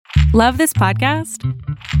Love this podcast?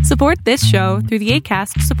 Support this show through the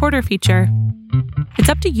Acast supporter feature. It's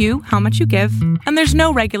up to you how much you give, and there's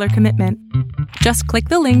no regular commitment. Just click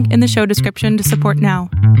the link in the show description to support now.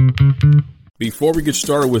 Before we get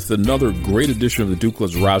started with another great edition of the Duke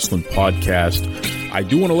Loves Wrestling podcast, I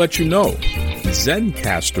do want to let you know,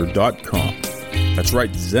 Zencastr.com. That's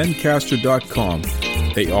right,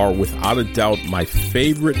 Zencastr.com. They are, without a doubt, my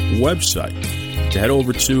favorite website to head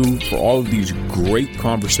over to for all of these great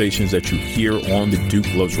conversations that you hear on the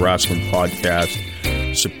Duke Loves Wrestling podcast.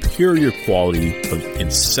 Superior quality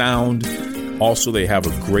in sound. Also, they have a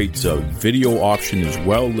great video option as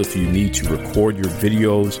well if you need to record your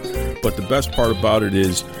videos. But the best part about it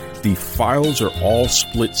is the files are all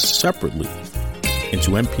split separately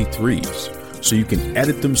into MP3s. So you can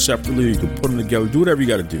edit them separately, you can put them together, do whatever you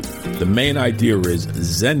got to do. The main idea is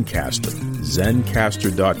Zencastr,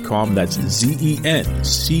 Zencastr.com. That's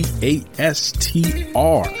Zencastr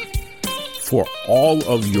for all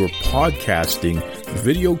of your podcasting,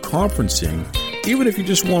 video conferencing, even if you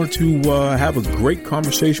just want to have a great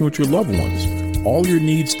conversation with your loved ones. All your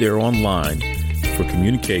needs there online for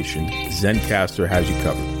communication, Zencastr has you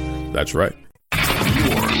covered. That's right.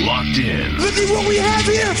 You're locked in. Look at what we have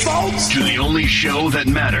here, folks. To the only show that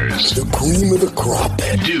matters. The cream of the crop.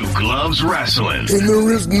 Duke Loves Wrestling. And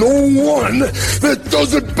there is no one that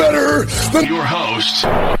does it better than your host.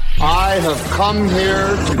 I have come here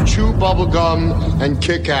to chew bubblegum and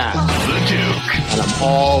kick ass. The Duke. And I'm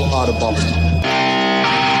all out of bubblegum.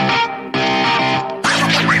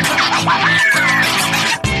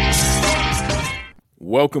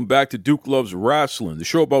 Welcome back to Duke Loves Wrestling, the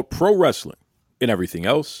show about pro wrestling and everything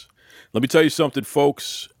else. Let me tell you something,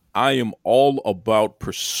 folks. I am all about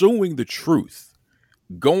pursuing the truth,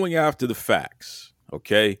 going after the facts,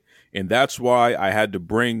 okay? And that's why I had to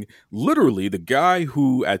bring literally the guy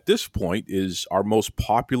who at this point is our most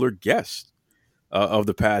popular guest of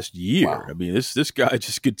the past year. Wow. I mean, this guy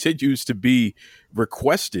just continues to be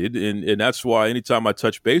requested, and that's why anytime I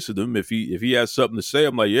touch base with him, if he has something to say,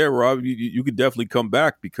 I'm like, yeah, Rob, you can definitely come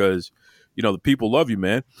back because, you know, the people love you,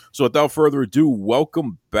 man. So without further ado,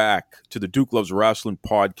 welcome back to the Duke Loves Wrestling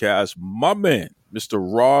podcast, my man, Mr.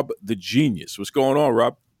 Rob the Genius. What's going on,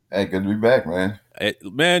 Rob? Hey, good to be back, man. Hey,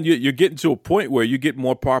 man, you're getting to a point where you get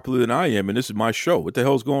more popular than I am, and this is my show. What the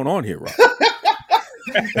hell's going on here, Rob?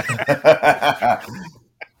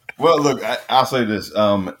 Well, look, I'll say this.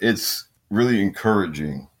 It's really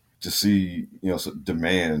encouraging to see, some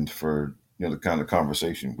demand for, the kind of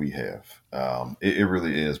conversation we have. It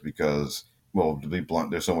really is because, well, to be blunt,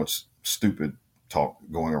 there's so much stupid talk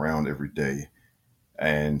going around every day.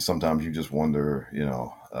 And sometimes you just wonder,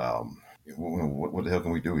 what the hell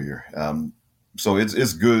can we do here? So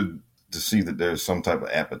it's good to see that there's some type of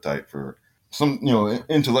appetite for some,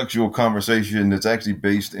 intellectual conversation that's actually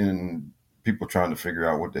based in people trying to figure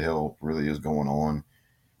out what the hell really is going on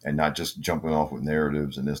and not just jumping off with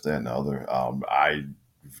narratives and this, that, and the other. I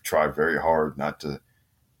try very hard not to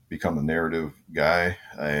become a narrative guy.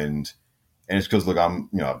 And it's because, look, I've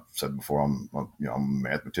said before, I'm a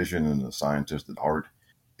mathematician and a scientist at heart.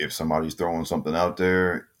 If somebody's throwing something out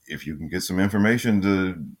there, if you can get some information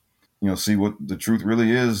to, see what the truth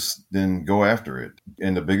really is, then go after it.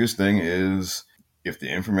 And the biggest thing is, if the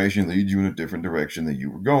information leads you in a different direction than you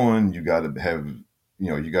were going, you got to have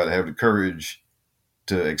the courage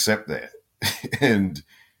to accept that and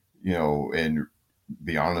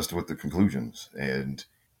be honest with the conclusions. And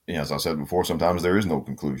as I said before, sometimes there is no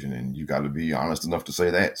conclusion, and you got to be honest enough to say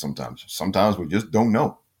that sometimes we just don't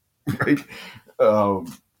know. Right.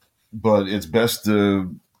 But it's best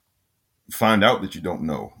to find out that you don't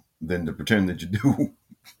know than to pretend that you do.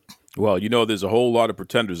 Well, there's a whole lot of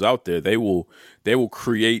pretenders out there. They will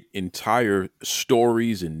create entire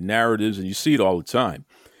stories and narratives, and you see it all the time.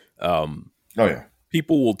 Oh yeah,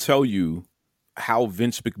 people will tell you how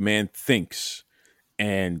Vince McMahon thinks,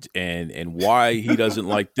 and why he doesn't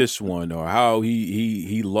like this one, or how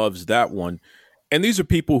he loves that one. And these are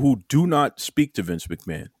people who do not speak to Vince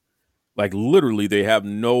McMahon. Like literally, they have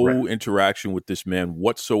no interaction with this man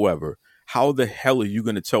whatsoever. How the hell are you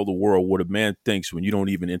going to tell the world what a man thinks when you don't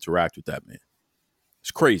even interact with that man?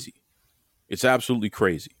 It's crazy. It's absolutely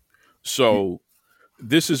crazy. So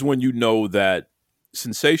this is when you know that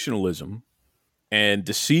sensationalism and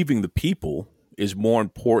deceiving the people is more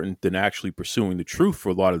important than actually pursuing the truth for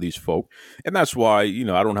a lot of these folk. And that's why,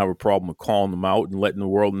 I don't have a problem with calling them out and letting the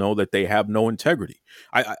world know that they have no integrity.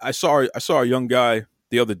 I saw a young guy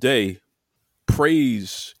the other day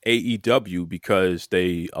praise AEW because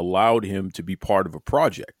they allowed him to be part of a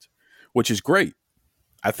project, which is great.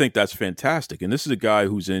 I think that's fantastic. And this is a guy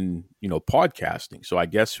who's in, podcasting. So I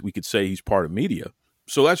guess we could say he's part of media.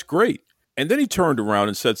 So that's great. And then he turned around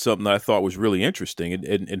and said something that I thought was really interesting.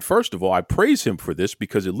 And first of all, I praise him for this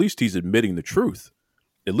because at least he's admitting the truth.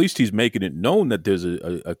 At least he's making it known that there's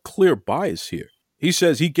a clear bias here. He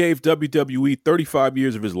says he gave WWE 35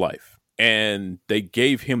 years of his life, and they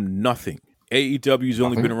gave him nothing. AEW's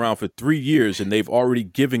only been around for 3 years, and they've already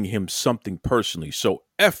given him something personally. So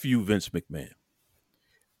F you, Vince McMahon.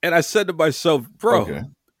 And I said to myself, bro,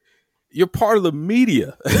 you're part of the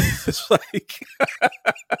media. It's like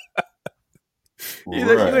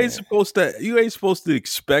you ain't supposed to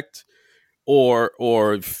expect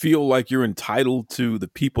or feel like you're entitled to the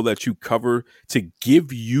people that you cover to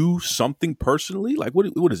give you something personally. Like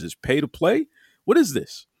what is this, pay to play? What is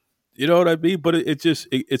this? You know what I mean? But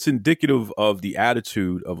it's indicative of the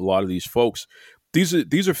attitude of a lot of these folks.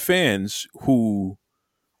 These are fans who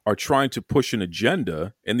are trying to push an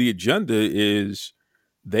agenda, and the agenda is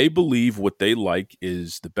they believe what they like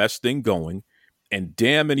is the best thing going, and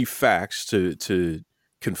damn any facts to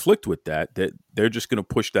conflict with that they're just going to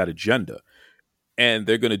push that agenda. And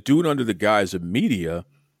they're going to do it under the guise of media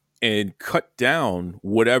and cut down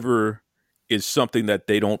whatever is something that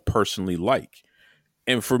they don't personally like.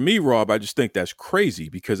 And for me, Rob, I just think that's crazy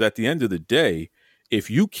because at the end of the day,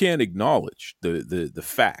 if you can't acknowledge the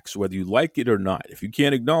facts, whether you like it or not, if you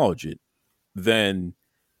can't acknowledge it, then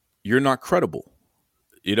you're not credible.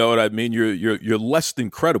 You know what I mean? You're less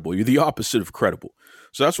than credible. You're the opposite of credible.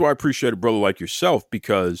 So that's why I appreciate a brother like yourself,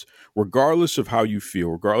 because regardless of how you feel,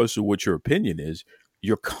 regardless of what your opinion is,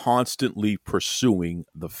 you're constantly pursuing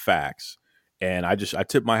the facts. And I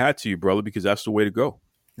tip my hat to you, brother, because that's the way to go.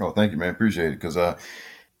 Oh, thank you, man. Appreciate it. Because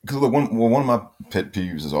one of my pet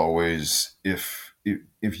peeves is always if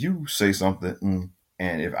you say something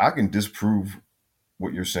and if I can disprove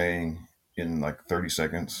what you're saying in like 30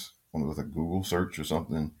 seconds with a Google search or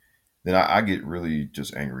something, then I get really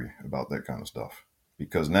just angry about that kind of stuff.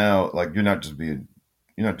 Because now, like, you're not just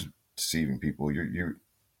deceiving people. You're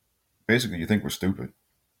basically, you think we're stupid,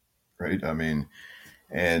 right? I mean,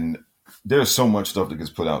 and there's so much stuff that gets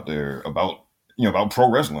put out there about pro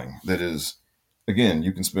wrestling that is, again,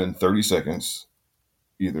 you can spend 30 seconds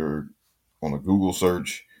either on a Google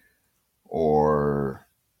search or,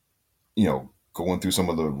 going through some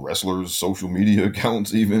of the wrestlers' social media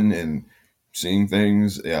accounts even and seeing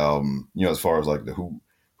things, as far as like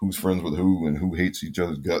who's friends with who and who hates each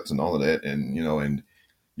other's guts and all of that. And, and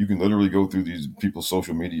you can literally go through these people's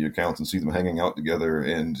social media accounts and see them hanging out together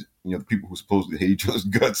and, the people who supposedly hate each other's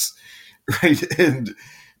guts, right? And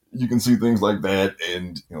you can see things like that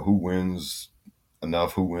and, who wins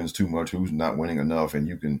enough, who wins too much, who's not winning enough. And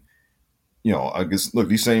you can, I guess, look,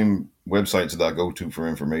 these same websites that I go to for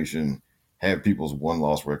information have people's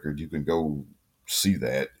won-loss record. You can go see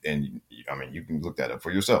that. And I mean, you can look that up for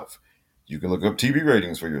yourself. You can look up TV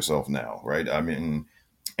ratings for yourself now, right? I mean,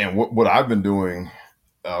 and what I've been doing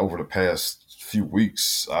over the past few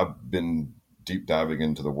weeks, I've been deep diving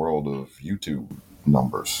into the world of YouTube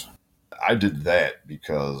numbers. I did that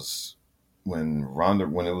because when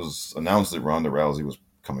it was announced that Ronda Rousey was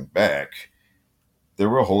coming back, there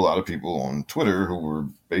were a whole lot of people on Twitter who were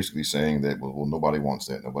basically saying that, well, nobody wants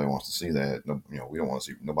that. Nobody wants to see that. No, we don't want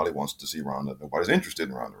to see, nobody wants to see Ronda. Nobody's interested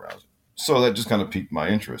in Ronda Rousey. So that just kind of piqued my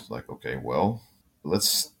interest. Like, okay, well,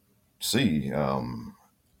 let's see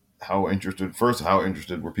how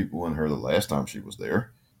interested were people in her the last time she was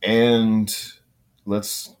there. And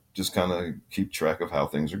let's just kind of keep track of how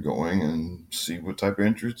things are going and see what type of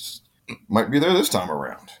interest might be there this time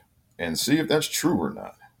around and see if that's true or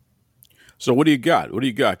not. So what do you got?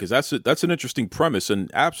 Because that's an interesting premise. And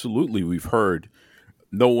absolutely, we've heard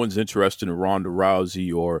no one's interested in Ronda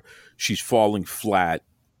Rousey or she's falling flat.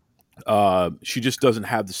 She just doesn't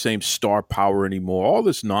have the same star power anymore. All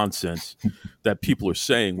this nonsense that people are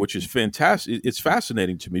saying, which is fantastic. It's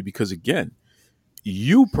fascinating to me because, again,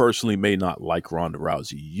 you personally may not like Ronda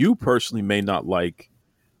Rousey. You personally may not like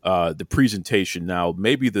the presentation. Now,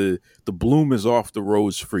 maybe the bloom is off the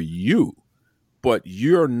rose for you, but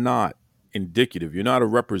you're not indicative. You're not a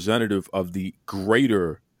representative of the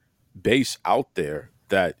greater base out there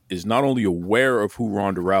that is not only aware of who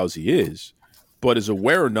Ronda Rousey is, but is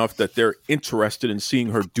aware enough that they're interested in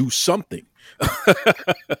seeing her do something.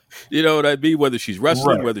 You know what I mean? Whether she's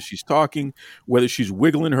wrestling, right, whether she's talking, whether she's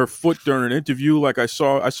wiggling her foot during an interview, like I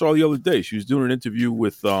saw the other day. She was doing an interview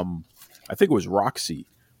with, I think it was Roxy,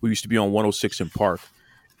 who used to be on 106 in Park.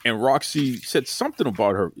 And Roxy said something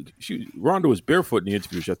about her. Ronda was barefoot in the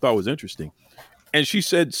interview, which I thought was interesting. And she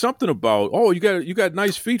said something about, oh, you got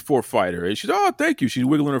nice feet for a fighter. And she said, oh, thank you. She's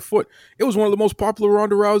wiggling her foot. It was one of the most popular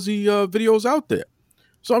Ronda Rousey videos out there.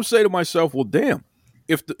 So I'm saying to myself, well, damn,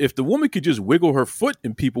 if the woman could just wiggle her foot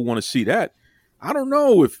and people want to see that, I don't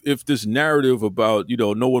know if this narrative about,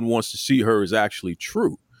 no one wants to see her is actually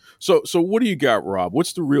true. So what do you got, Rob?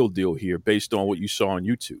 What's the real deal here based on what you saw on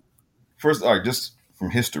YouTube? First, all right, just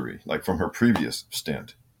from history, like from her previous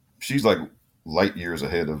stint, she's like light years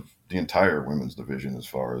ahead of the entire women's division as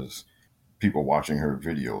far as people watching her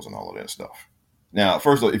videos and all of that stuff. Now,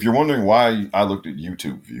 first of all, if you're wondering why I looked at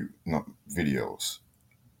YouTube videos,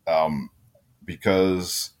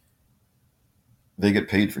 because they get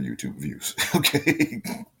paid for YouTube views. Okay.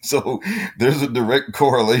 So there's a direct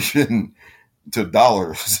correlation to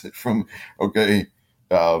dollars from, okay.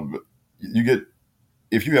 You get,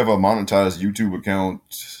 if you have a monetized YouTube account,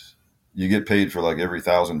 you get paid for like every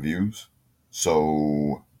 1,000 views.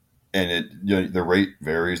 So, and the rate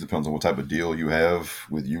varies, depends on what type of deal you have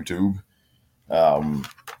with YouTube.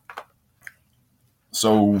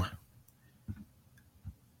 So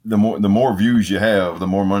the more views you have, the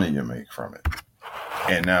more money you make from it.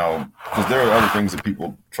 And now, because there are other things that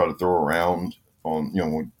people try to throw around on,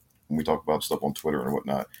 when we talk about stuff on Twitter and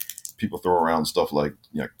whatnot, people throw around stuff like,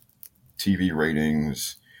 TV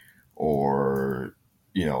ratings, or,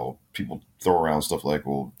 people throw around stuff like,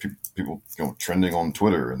 well, people trending on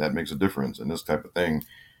Twitter, and that makes a difference, and this type of thing.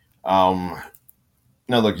 Now,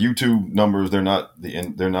 like YouTube numbers, they're not the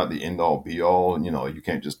end all be all, and you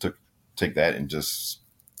can't just take that and just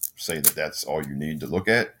say that that's all you need to look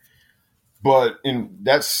at. But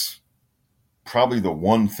that's probably the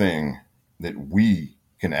one thing that we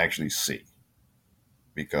can actually see,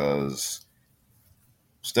 because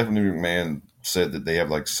Stephanie McMahon said that they have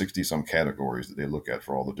like 60 some categories that they look at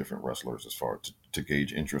for all the different wrestlers as far to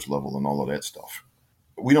gauge interest level and all of that stuff.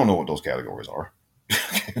 We don't know what those categories are.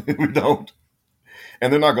 We don't.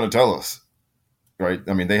 And they're not going to tell us, right?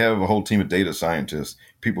 I mean, they have a whole team of data scientists,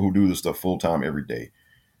 people who do this stuff full time every day.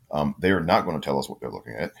 They are not going to tell us what they're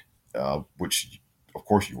looking at, which of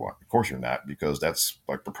course you want. Of course you're not, because that's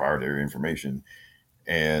like proprietary information.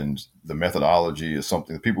 And the methodology is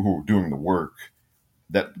something that people who are doing the work,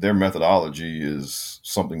 that their methodology is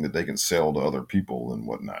something that they can sell to other people and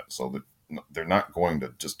whatnot. So that they're not going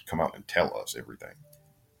to just come out and tell us everything.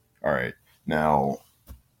 All right. Now,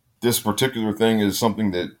 this particular thing is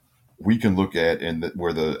something that we can look at, and that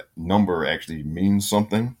where the number actually means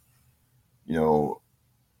something.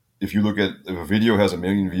 If you look at, if a video has 1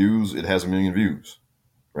 million views, it has 1 million views,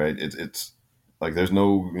 right? It's like there's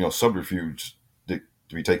no subterfuge to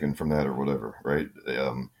be taken from that or whatever, right?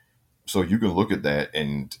 So you can look at that,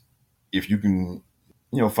 and if you can,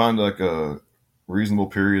 find like a reasonable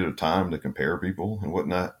period of time to compare people and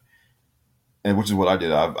whatnot, and which is what I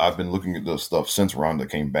did. I've been looking at this stuff since Ronda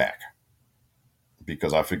came back,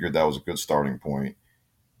 because I figured that was a good starting point.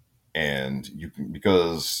 And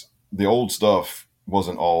because the old stuff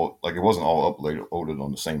wasn't all uploaded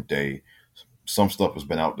on the same day. Some stuff has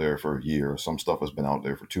been out there for a year. Some stuff has been out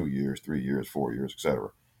there for 2 years, 3 years, 4 years, etc.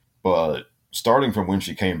 But starting from when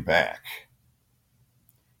she came back,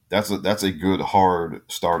 that's a good hard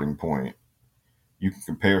starting point. You can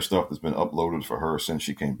compare stuff that's been uploaded for her since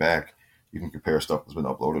she came back. You can compare stuff that's been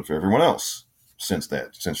uploaded for everyone else since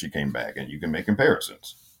she came back, and you can make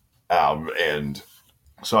comparisons. And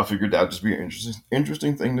so I figured that would just be an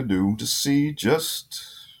interesting thing to do, to see just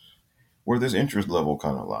where this interest level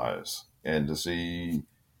kind of lies, and to see,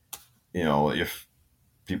 if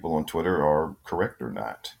people on Twitter are correct or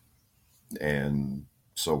not. And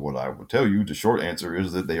so what I would tell you, the short answer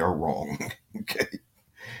is that they are wrong. Okay.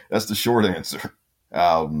 That's the short answer.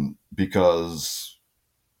 Because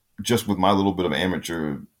just with my little bit of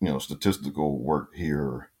amateur, statistical work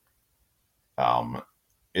here,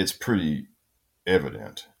 it's pretty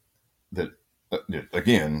evident that,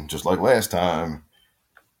 again, just like last time,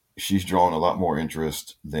 she's drawn a lot more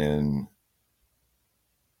interest than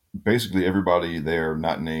basically everybody there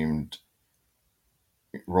not named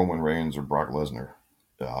Roman Reigns or Brock Lesnar.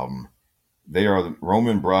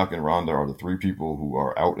 Roman, Brock, and Ronda are the three people who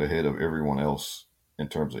are out ahead of everyone else in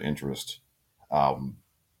terms of interest. And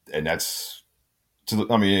that's,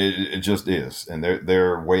 it just is. And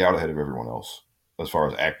they're way out ahead of everyone else as far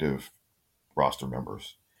as active roster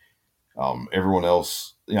members. Everyone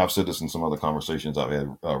else, I've said this in some other conversations I've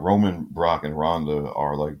had, Roman, Brock, and Ronda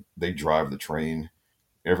are like, they drive the train.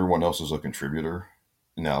 Everyone else is a contributor.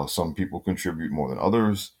 Now, some people contribute more than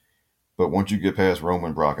others, but once you get past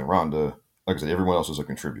Roman, Brock, and Ronda, like I said, everyone else is a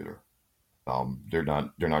contributor. They're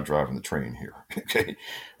not driving the train here. Okay.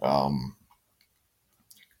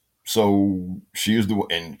 So she is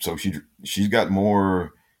and so she's got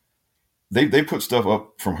more. They put stuff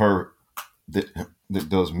up from her that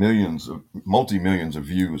does multi-millions of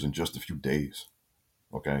views in just a few days.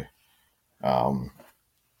 Okay.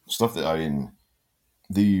 Stuff that,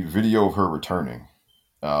 The video of her returning,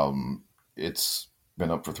 it's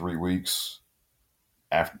been up for 3 weeks.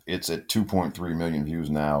 It's at 2.3 million views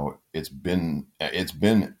now. It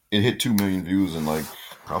hit 2 million views in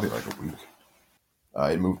probably a week.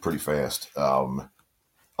 It moved pretty fast. A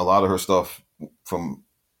lot of her stuff from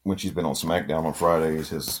when she's been on SmackDown on Fridays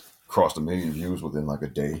has crossed 1 million views within a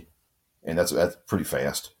day, and that's pretty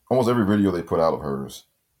fast. Almost every video they put out of hers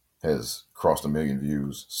has crossed 1 million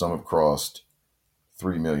views. Some have crossed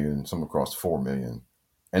 3 million, some have crossed 4 million,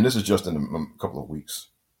 and this is just in a couple of weeks.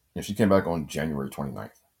 She came back on January 29th.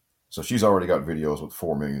 So she's already got videos with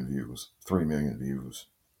 4 million views, 3 million views.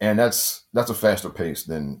 And that's a faster pace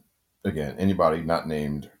than, again, anybody not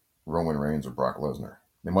named Roman Reigns or Brock Lesnar.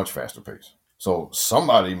 They're much faster pace. So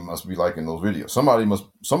somebody must be liking those videos. Somebody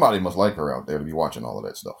must like her out there to be watching all of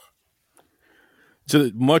that stuff.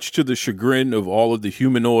 Much to the chagrin of all of the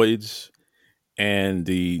humanoids and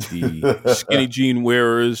the skinny jean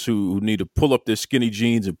wearers who need to pull up their skinny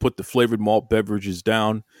jeans and put the flavored malt beverages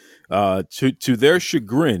down. To their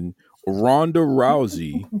chagrin, Ronda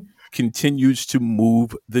Rousey continues to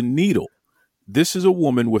move the needle. This is a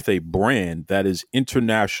woman with a brand that is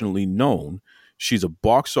internationally known. She's a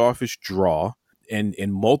box office draw and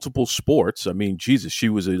in multiple sports. I mean, Jesus, she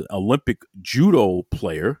was an Olympic judo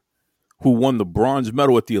player who won the bronze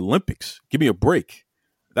medal at the Olympics. Give me a break.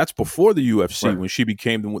 That's before the UFC, right, when she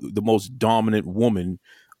became the most dominant woman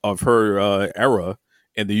of her era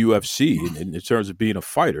in the UFC in terms of being a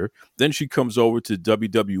fighter. Then she comes over to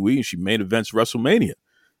WWE and she main events WrestleMania.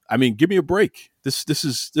 I mean, give me a break. This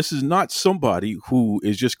is not somebody who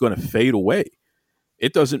is just going to fade away.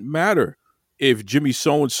 It doesn't matter if Jimmy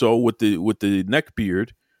so-and-so with the neck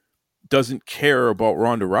beard doesn't care about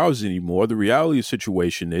Ronda Rousey anymore. The reality of the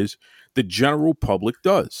situation is the general public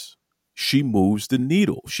does. She moves the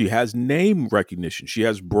needle. She has name recognition. She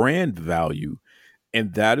has brand value.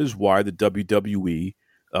 And that is why the WWE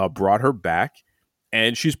brought her back.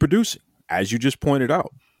 And she's producing, as you just pointed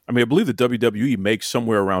out. I mean, I believe the WWE makes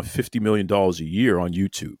somewhere around $50 million a year on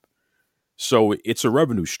YouTube. So it's a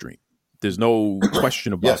revenue stream. There's no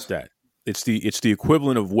question about that. It's the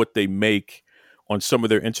equivalent of what they make on some of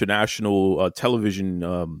their international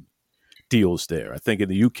television deals there. I think in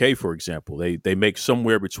the UK, for example, they make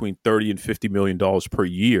somewhere between $30 and $50 million per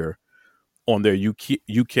year on their UK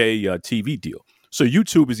TV deal. So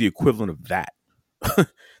YouTube is the equivalent of that.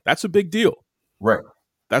 That's a big deal. Right.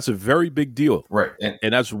 That's a very big deal. Right.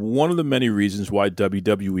 And that's one of the many reasons why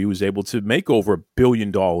WWE was able to make over $1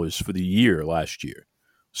 billion for the year last year.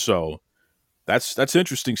 So that's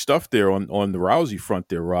interesting stuff there on the Rousey front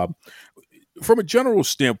there, Rob. From a general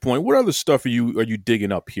standpoint, what other stuff are you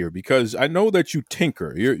digging up here? Because I know that you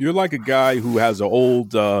tinker. You're like a guy who has an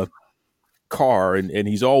old car and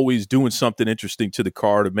he's always doing something interesting to the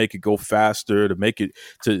car to make it go faster, to make it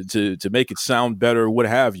to make it sound better, what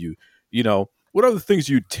have you. You know, what other things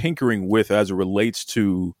are you tinkering with as it relates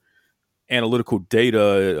to analytical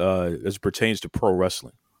data as it pertains to pro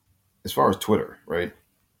wrestling? As far as Twitter, right?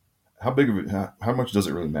 How big of it? How much does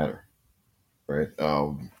it really matter, right?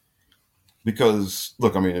 Because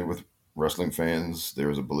look, I mean, with wrestling fans, there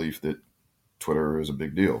is a belief that Twitter is a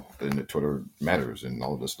big deal and that Twitter matters and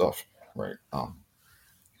all of this stuff, right?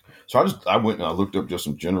 So I went and I looked up just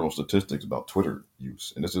some general statistics about Twitter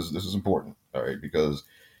use, and this is important, all right? Because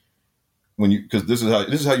this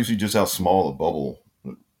is how you see just how small a bubble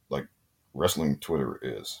like wrestling Twitter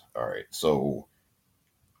is, all right? So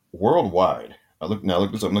worldwide, I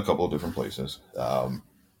looked this up in a couple of different places.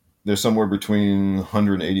 There's somewhere between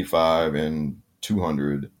 185 and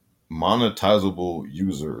 200 monetizable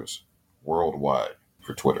users worldwide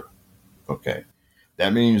for Twitter. Okay.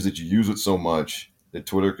 That means that you use it so much that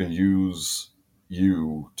Twitter can use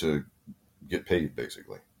you to get paid,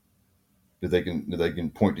 basically. That they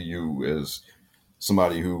can point to you as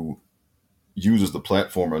somebody who uses the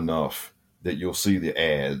platform enough that you'll see the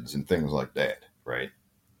ads and things like that, right?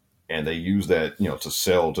 And they use that, to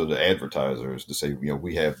sell to the advertisers to say,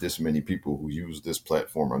 we have this many people who use this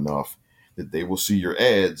platform enough that they will see your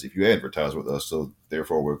ads if you advertise with us. So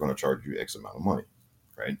therefore, we're going to charge you X amount of money,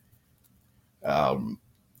 right?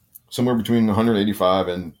 Somewhere between 185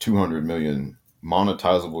 and 200 million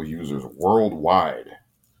monetizable users worldwide.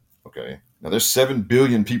 Okay. Now there's 7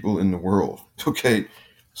 billion people in the world. Okay.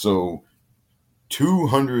 So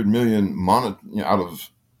 200 million out of,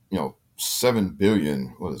 7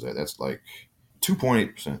 billion, what is that? That's like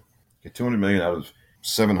 2.8%. Okay, 200 million out of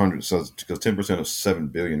 700, so because 10% of 7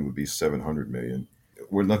 billion would be 700 million.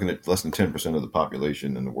 We're looking at less than 10% of the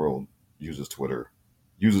population in the world uses Twitter,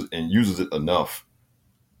 uses it enough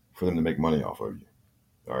for them to make money off of you.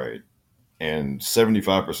 All right. And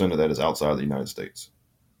 75% of that is outside of the United States.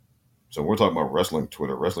 So we're talking about wrestling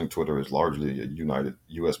Twitter. Wrestling Twitter is largely a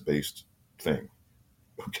U.S. based thing.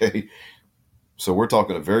 Okay. So we're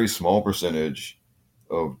talking a very small percentage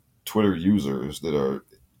of Twitter users that are,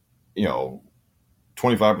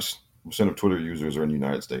 25% of Twitter users are in the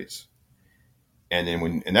United States. And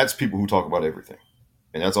then and that's people who talk about everything.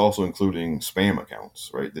 And that's also including spam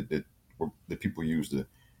accounts, right? That people use to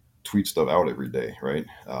tweet stuff out every day, right?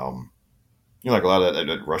 Like a lot of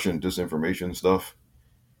that Russian disinformation stuff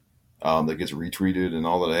that gets retweeted and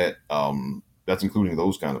all of that. That's including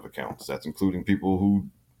those kind of accounts. That's including people who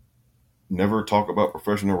never talk about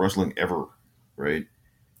professional wrestling ever, right?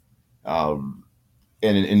 And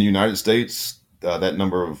in the United States, that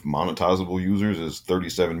number of monetizable users is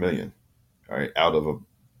 37 million, all right, out of a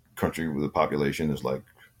country with a population is like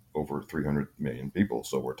over 300 million people.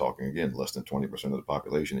 So we're talking, again, less than 20% of the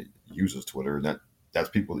population that uses Twitter. And that's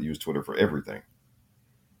people that use Twitter for everything,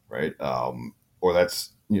 right? Or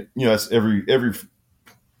that's, that's every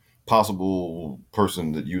possible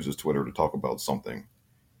person that uses Twitter to talk about something.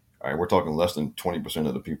 All right, we're talking less than 20%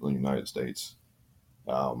 of the people in the United States.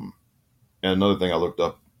 And another thing I looked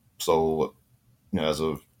up, so as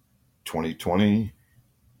of 2020,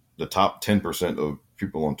 the top 10% of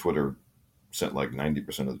people on Twitter sent like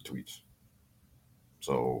 90% of the tweets.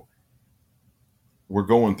 So we're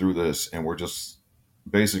going through this, and we're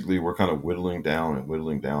kind of whittling down and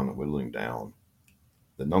whittling down and whittling down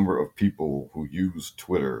the number of people who use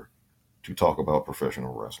Twitter to talk about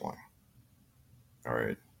professional wrestling. All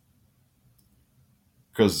right.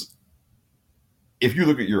 Because if you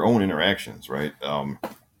look at your own interactions, right?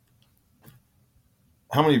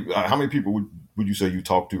 How many people would you say you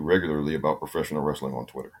talk to regularly about professional wrestling on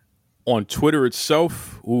Twitter? On Twitter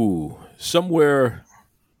itself, somewhere,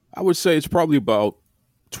 I would say it's probably about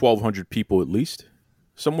 1,200 people at least,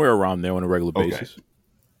 somewhere around there on a regular basis.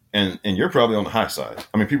 And you're probably on the high side.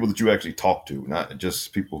 I mean, people that you actually talk to, not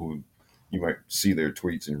just people who you might see their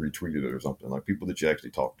tweets and retweet it or something, like people that you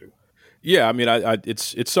actually talk to. Yeah, I mean,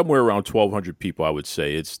 it's somewhere around 1,200 people. I would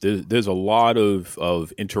say there's a lot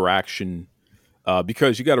of interaction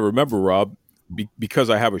because you got to remember, Rob, because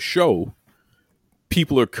I have a show,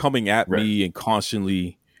 people are coming at me and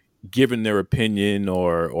constantly giving their opinion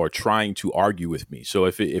or trying to argue with me. So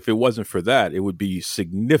if it wasn't for that, it would be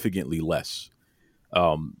significantly less.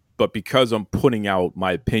 But because I'm putting out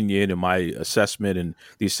my opinion and my assessment and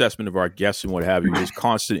the assessment of our guests and what have you, there's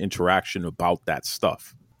constant interaction about that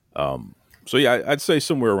stuff. So yeah, I'd say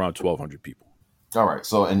somewhere around 1,200 people. All right.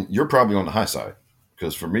 So, and you're probably on the high side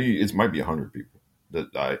because for me, it might be 100 people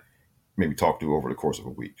that I maybe talk to over the course of a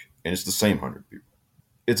week. And it's the same 100 people.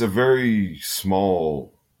 It's a very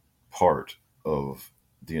small part of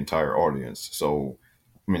the entire audience. So,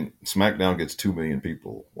 I mean, SmackDown gets 2 million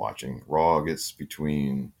people watching. Raw gets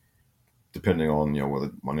between, depending on,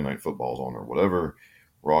 whether Monday Night Football's on or whatever,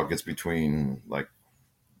 Raw gets between like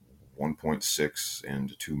 1.6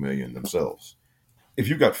 and 2 million themselves. If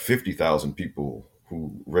you've got 50,000 people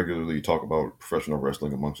who regularly talk about professional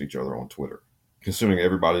wrestling amongst each other on Twitter, considering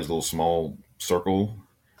everybody's little small circle,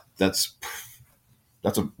 that's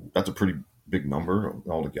a pretty big number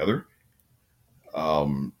altogether.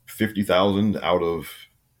 50,000 out of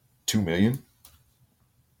 2 million.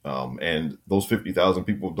 And those 50,000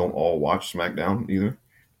 people don't all watch SmackDown either.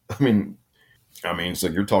 I mean, so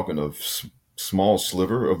you're talking of small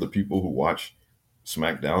sliver of the people who watch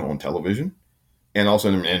SmackDown on television, and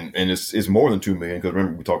also, and it's more than 2 million because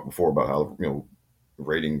remember we talked before about how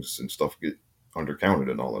ratings and stuff get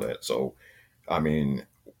undercounted and all of that. So, I mean,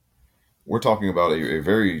 we're talking about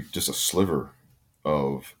just a sliver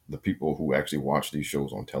of the people who actually watch these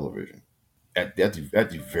shows on television. At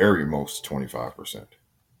the very most 25%,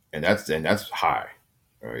 and that's high.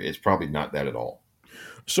 Right? It's probably not that at all.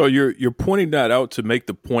 So you're pointing that out to make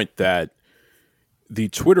the point that the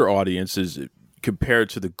Twitter audience is compared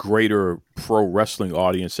to the greater pro wrestling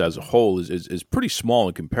audience as a whole is pretty small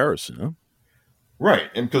in comparison, huh? Right,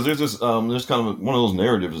 and because there's kind of one of those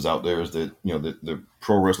narratives out there is that the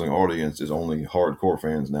pro wrestling audience is only hardcore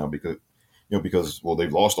fans now because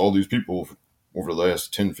they've lost all these people over the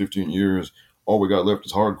last 10, 15 years. All we got left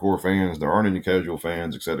is hardcore fans. There aren't any casual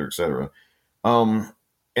fans, et cetera, et cetera. And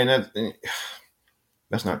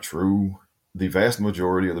that's not true. The vast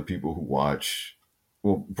majority of the people who watch,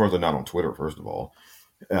 well, first, they're not on Twitter, first of all.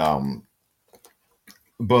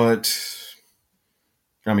 But,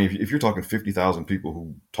 I mean, if you're talking 50,000 people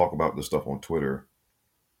who talk about this stuff on Twitter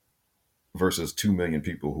versus 2 million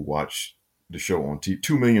people who watch the show on TV,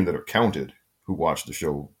 2 million that are counted who watch the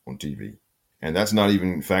show on TV. And that's not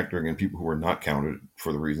even factoring in people who are not counted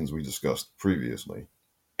for the reasons we discussed previously.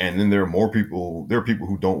 And then there are more people. There are people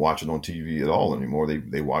who don't watch it on TV at all anymore.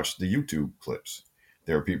 They watch the YouTube clips.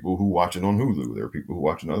 There are people who watch it on Hulu. There are people who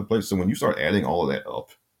watch it in other places. So when you start adding all of that up,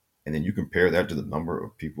 and then you compare that to the number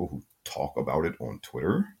of people who talk about it on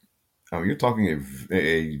Twitter, I mean, you're talking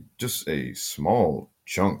just a small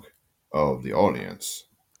chunk of the audience.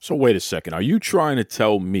 So wait a second. Are you trying to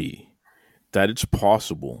tell me that it's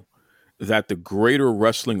possible that the greater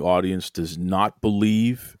wrestling audience does not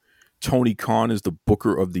believe Tony Khan is the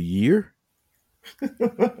Booker of the Year?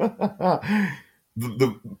 the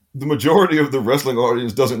majority of the wrestling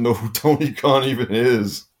audience doesn't know who Tony Khan even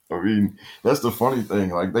is. I mean, that's the funny thing.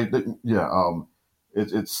 Like I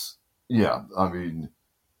mean,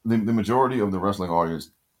 the majority of the wrestling audience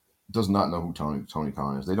does not know who Tony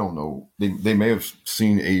Khan is. They don't know. They may have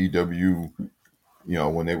seen AEW,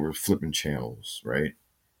 when they were flipping channels, right?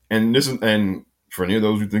 And for any of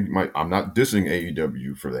those who think I'm not dissing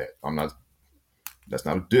AEW for that. I'm not. That's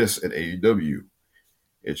not a diss at AEW.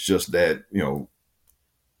 It's just that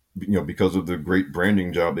because of the great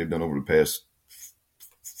branding job they've done over the past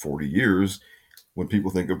 40 years, when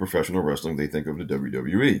people think of professional wrestling, they think of the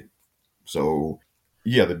WWE. So,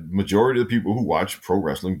 yeah, the majority of the people who watch pro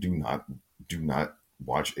wrestling do not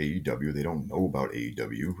watch AEW. They don't know about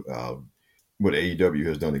AEW. What AEW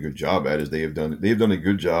has done a good job at is they've done a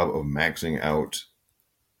good job of maxing out,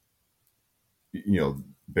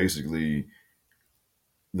 basically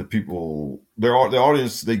the people, the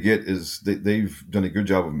audience they get is they've done a good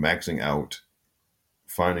job of maxing out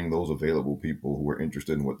finding those available people who are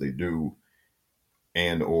interested in what they do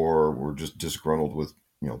and or were just disgruntled with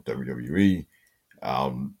WWE.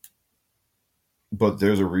 But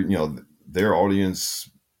there's their audience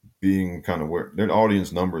being kind of where their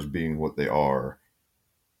audience numbers being what they are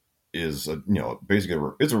is basically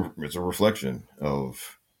it's a reflection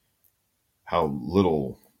of how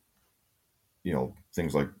little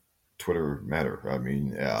things like Twitter matter. I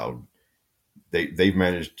mean, they've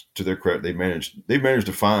managed, to their credit, they've managed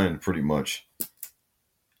to find pretty much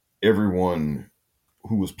everyone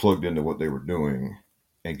who was plugged into what they were doing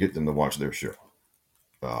and get them to watch their show.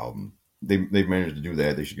 They've managed to do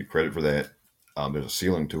that. They should get credit for that. There's a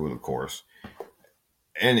ceiling to it, of course,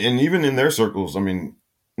 and even in their circles, again,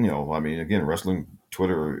 wrestling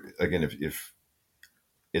Twitter, again, if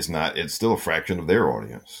it's still a fraction of their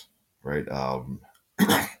audience, right?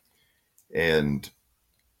 And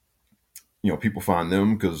people find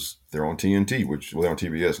them because they're on TNT, they're on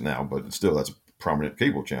TBS now, but still that's a prominent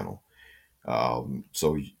cable channel.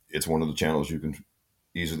 So it's one of the channels you can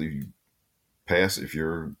easily pass if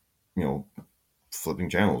you're flipping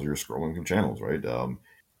channels, you're scrolling through channels, right?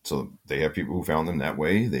 So they have people who found them that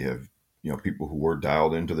way. They have people who were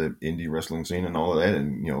dialed into the indie wrestling scene and all of that,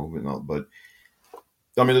 and but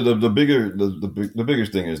I mean the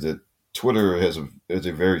biggest thing is that Twitter is a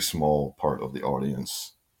very small part of the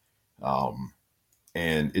audience,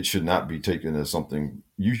 and it should not be taken as something.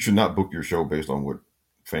 You should not book your show based on what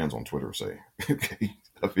fans on Twitter say. Okay,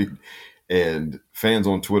 I mean, and fans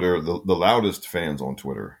on Twitter, the loudest fans on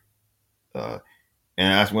Twitter.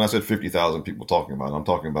 And when I said 50,000 people talking about it, I'm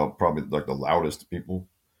talking about probably like the loudest people.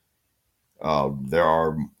 There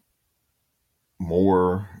are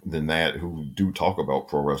more than that who do talk about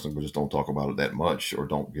pro wrestling, but just don't talk about it that much or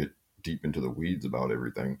don't get deep into the weeds about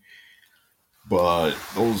everything. But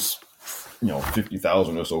those,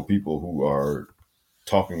 50,000 or so people who are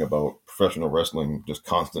talking about professional wrestling just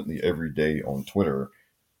constantly every day on Twitter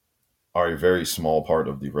are a very small part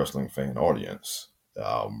of the wrestling fan audience.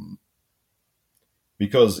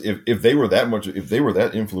 Because if they were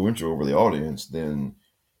that influential over the audience, then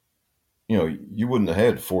you wouldn't have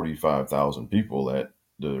had 45,000 people at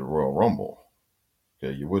the Royal Rumble.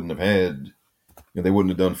 Okay, you wouldn't have had. They wouldn't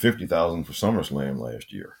have done 50,000 for SummerSlam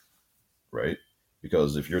last year, right?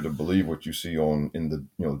 Because if you're to believe what you see in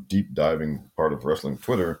the deep diving part of wrestling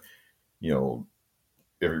Twitter,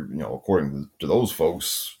 according to those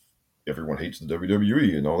folks, everyone hates the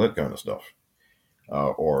WWE and all that kind of stuff.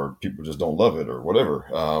 Or people just don't love it or whatever.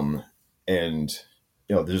 The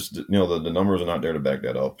numbers are not there to back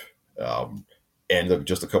that up. And look,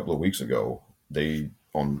 just a couple of weeks ago,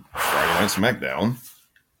 on Friday Night SmackDown,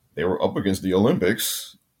 they were up against the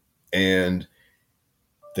Olympics and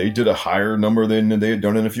they did a higher number than they had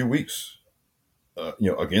done in a few weeks,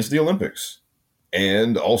 against the Olympics,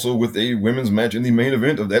 and also with a women's match in the main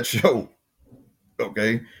event of that show.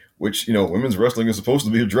 Okay. Which, women's wrestling is supposed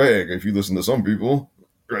to be a drag if you listen to some people,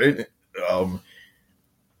 right?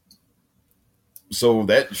 So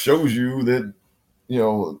that shows you that,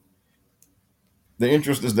 the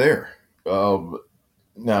interest is there. Now,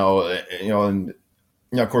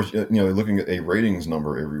 of course, looking at a ratings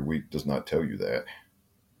number every week does not tell you that.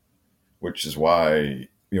 which is why,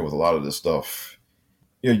 with a lot of this stuff,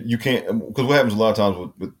 you can't, because what happens a lot of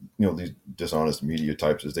times with these dishonest media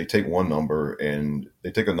types is they take one number and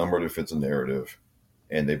they take a number that fits a narrative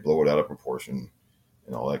and they blow it out of proportion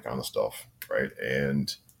and all that kind of stuff, right?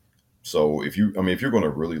 And so if you're going to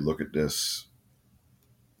really look at this,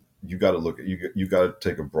 you got to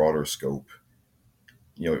take a broader scope,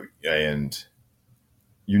 and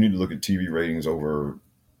you need to look at TV ratings over,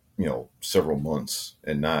 several months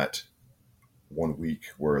and not 1 week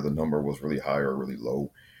where the number was really high or really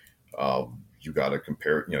low. You got to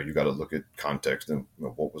compare, you got to look at context and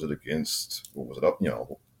what was it against, what was it up,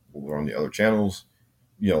 what were on the other channels.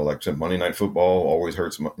 Like I said, Monday Night Football always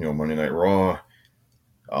hurts, Monday Night Raw.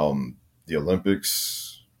 The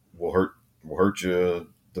Olympics will hurt you.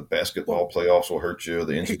 The basketball playoffs will hurt you.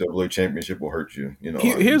 The NCAA championship will hurt you.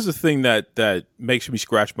 Here's the thing that makes me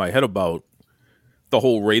scratch my head about the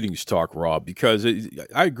whole ratings talk, Rob, because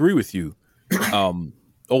I agree with you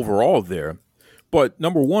overall there. But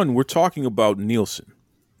number one, we're talking about Nielsen,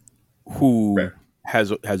 who right.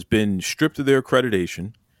 has been stripped of their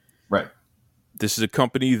accreditation. Right. This is a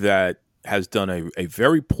company that has done a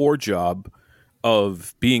very poor job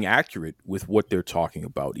of being accurate with what they're talking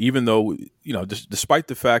about, even though, despite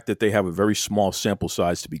the fact that they have a very small sample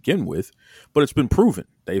size to begin with, but it's been proven.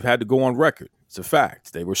 They've had to go on record. It's a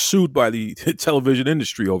fact. They were sued by the television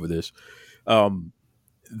industry over this, and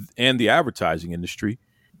the advertising industry.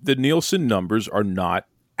 The Nielsen numbers are not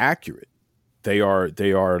accurate. They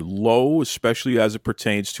are low, especially as it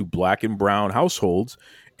pertains to Black and brown households,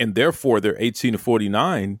 and therefore their 18 to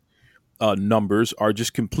 49 numbers are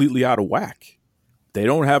just completely out of whack. They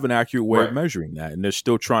don't have an accurate way of measuring that, and they're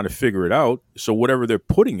still trying to figure it out. So whatever they're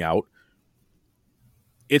putting out,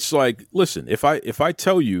 it's like, listen, if I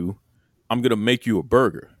tell you I'm going to make you a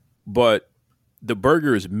burger, but the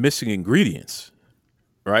burger is missing ingredients,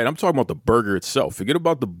 right? I'm talking about the burger itself. Forget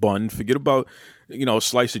about the bun. Forget about, a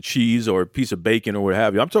slice of cheese or a piece of bacon or what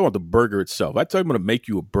have you. I'm talking about the burger itself. I tell you I'm going to make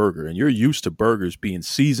you a burger, and you're used to burgers being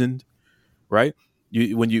seasoned, right?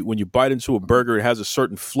 When you bite into a burger, it has a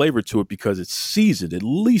certain flavor to it because it's seasoned. At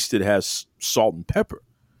least it has salt and pepper.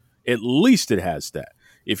 At least it has that.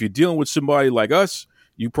 If you're dealing with somebody like us,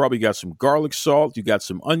 you probably got some garlic salt. You got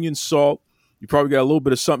some onion salt. You probably got a little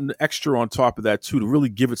bit of something extra on top of that too to really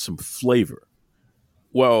give it some flavor.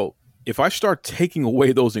 Well, if I start taking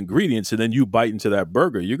away those ingredients and then you bite into that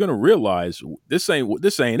burger, you're going to realize this ain't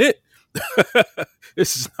it.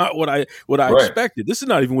 This is not what I expected. This is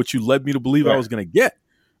not even what you led me to believe I was going to get.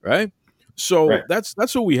 Right. So that's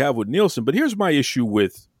what we have with Nielsen. But here's my issue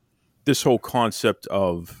with this whole concept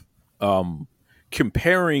of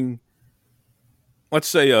comparing, let's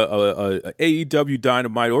say a AEW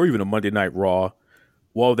Dynamite or even a Monday Night Raw.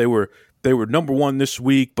 Well, they were number one this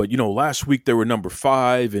week, but last week they were number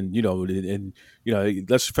 5, and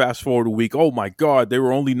let's fast forward a week. Oh my God, they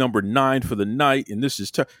were only number 9 for the night, and this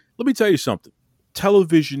is let me tell you something.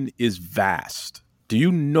 Television is vast. Do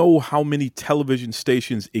you know how many television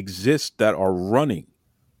stations exist that are running,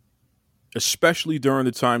 especially during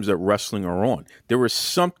the times that wrestling are on? There is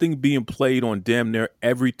something being played on damn near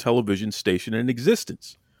every television station in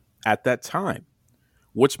existence at that time.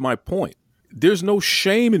 What's my point? There's no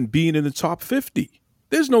shame in being in the top 50.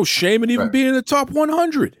 There's no shame in even being in the top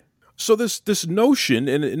 100. So this notion,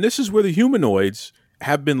 and this is where the humanoids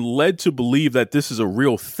have been led to believe that this is a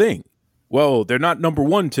real thing. Well, they're not number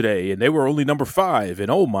 1 today, and they were only number 5. And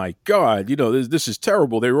oh my God, this is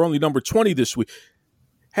terrible. They were only number 20 this week.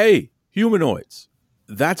 Hey, humanoids,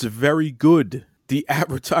 that's very good. The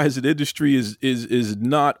advertising industry is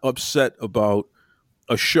not upset about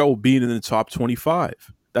a show being in the top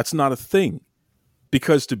 25. That's not a thing,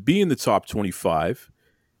 because to be in the top 25,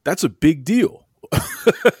 that's a big deal.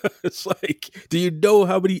 It's like, do you know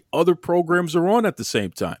how many other programs are on at the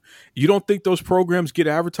same time? You don't think those programs get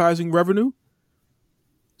advertising revenue?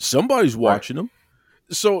 Somebody's watching them.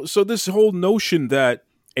 So this whole notion that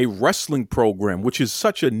a wrestling program, which is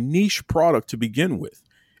such a niche product to begin with,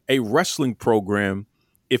 a wrestling program,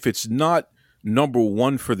 if it's not number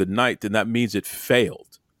 1 for the night, then that means it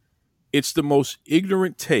failed. It's the most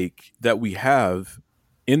ignorant take that we have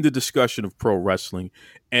in the discussion of pro wrestling.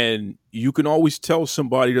 And you can always tell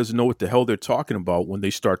somebody doesn't know what the hell they're talking about when they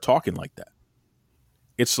start talking like that.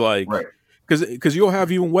 It's like, because you'll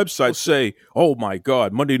have even websites say, oh my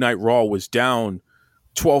God, Monday Night Raw was down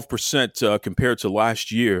 12% compared to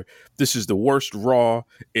last year. This is the worst Raw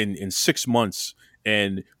in 6 months.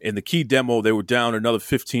 And in the key demo, they were down another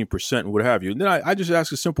 15% and what have you. And then I just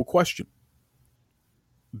ask a simple question.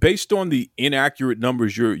 Based on the inaccurate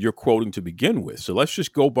numbers you're quoting to begin with, so let's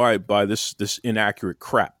just go by this inaccurate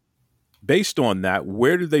crap. Based on that,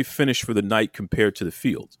 where did they finish for the night compared to the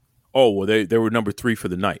field? Oh, well, they were number 3 for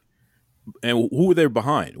the night. And who were they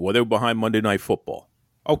behind? Well, they were behind Monday Night Football.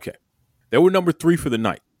 Okay. They were number 3 for the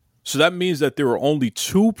night. So that means that there were only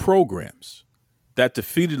 2 programs that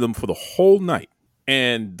defeated them for the whole night.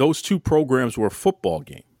 And those 2 programs were a football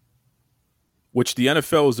game, which the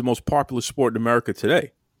NFL is the most popular sport in America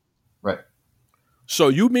today. Right. So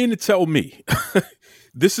you mean to tell me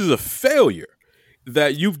this is a failure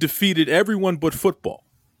that you've defeated everyone but football?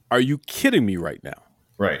 Are you kidding me right now?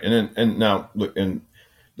 Right. And now look, and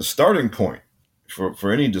the starting point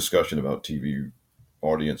for any discussion about TV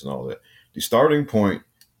audience and all that, the starting point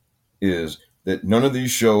is that none of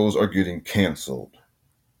these shows are getting canceled.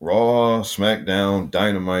 Raw, SmackDown,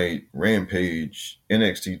 Dynamite, Rampage,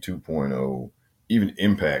 NXT 2.0, even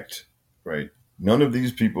Impact, right? None of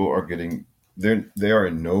these people are getting, they are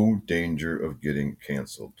in no danger of getting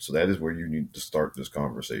canceled. So that is where you need to start this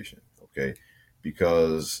conversation, okay?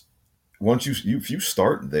 Because once if you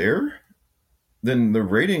start there, then the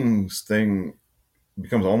ratings thing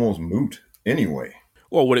becomes almost moot anyway.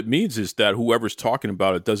 Well, what it means is that whoever's talking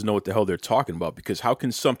about it doesn't know what the hell they're talking about, because how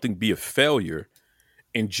can something be a failure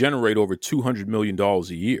and generate over $200 million a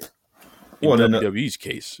year? In WWE's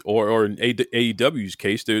case, or in AEW's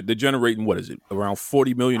case, they're generating, what is it, around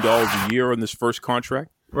 $40 million a year on this first contract?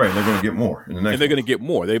 Right, and they're going to get more in the next. And they're going to get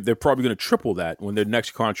more. They're probably going to triple that when their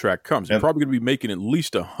next contract comes. They're probably going to be making at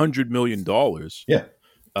least $100 million. Yeah,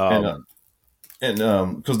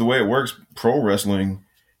 because the way it works, pro wrestling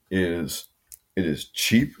is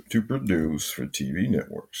cheap to produce for TV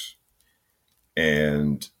networks,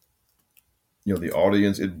 and the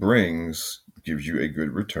audience it brings gives you a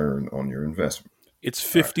good return on your investment. It's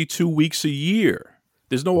 52 weeks a year.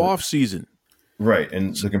 There's no off season. Right,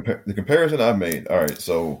 and the comparison I made. All right,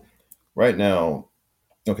 so right now,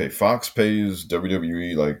 okay, Fox pays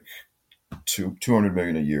WWE like $200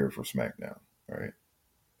 million a year for SmackDown. All right,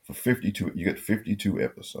 for 52, you get 52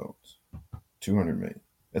 episodes, $200 million.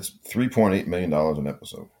 That's $3.8 million an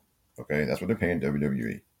episode. Okay, that's what they're paying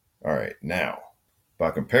WWE. All right, now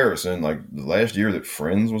by comparison, like the last year that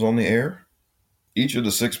Friends was on the air, each of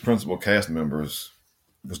the 6 principal cast members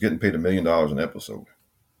was getting paid $1 million an episode.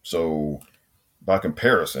 So by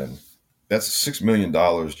comparison, that's $6 million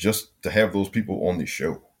just to have those people on the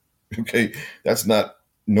show. Okay. That's not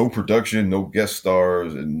no production, no guest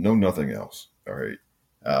stars, and no nothing else. All right.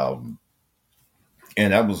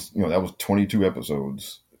 And that was 22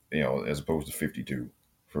 episodes, as opposed to 52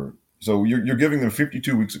 so you're giving them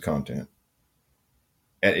 52 weeks of content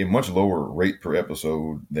at a much lower rate per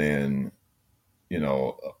episode than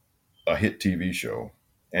a hit TV show,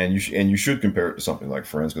 and you should compare it to something like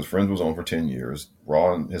Friends, because Friends was on for 10 years.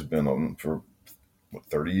 Raw has been on for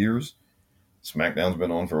 30 years. SmackDown's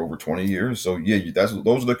been on for over 20 years. So yeah,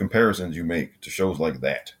 those are the comparisons you make to shows like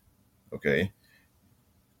that. Okay,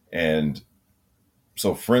 and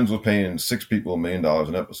so Friends was paying 6 people $1 million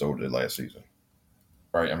an episode last season.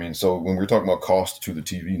 Right? I mean, so when we're talking about cost to the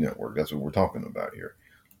TV network, that's what we're talking about here.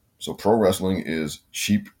 So pro wrestling is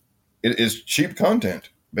cheap. It is cheap content,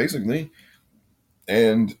 basically,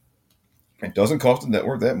 and it doesn't cost the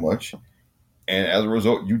network that much. And as a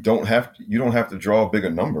result, you don't have to draw a bigger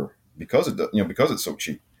number because it's so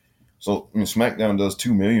cheap. So SmackDown does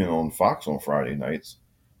 $2 million on Fox on Friday nights.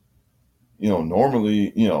 Normally,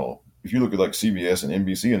 if you look at like CBS and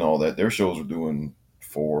NBC and all that, their shows are doing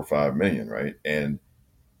 $4 or $5 million, right? And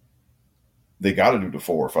they got to do the $4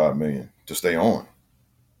 or $5 million to stay on,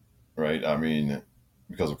 right? I mean,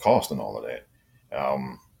 because of cost and all of that.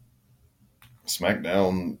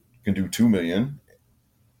 SmackDown can do $2 million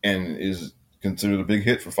and is considered a big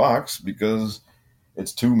hit for Fox because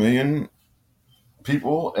it's 2 million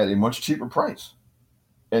people at a much cheaper price.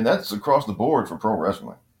 And that's across the board for pro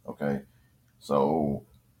wrestling. Okay. So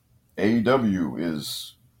AEW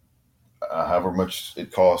is however much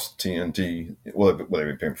it costs TNT. Well, they've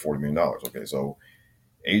been paying $40 million. Okay. So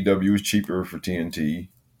AEW is cheaper for TNT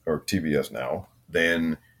or TBS now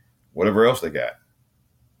than whatever else they got,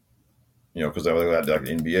 because they got like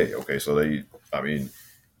the NBA. Okay, so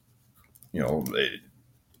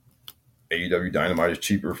AEW Dynamite is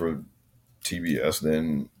cheaper for TBS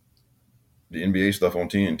than the NBA stuff on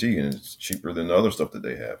TNT, and it's cheaper than the other stuff that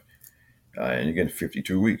they have. And again,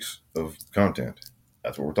 52 weeks of content.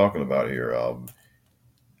 That's what we're talking about here.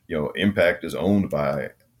 Impact is owned by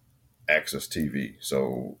Access TV,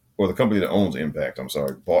 or the company that owns Impact,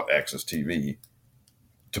 bought Access TV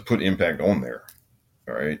to put Impact on there.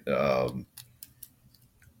 All right.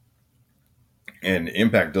 And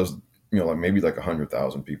Impact does, maybe like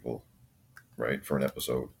 100,000 people, right, for an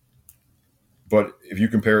episode. But if you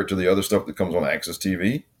compare it to the other stuff that comes on Access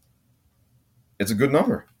TV, it's a good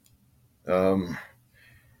number. And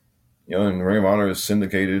Ring of Honor is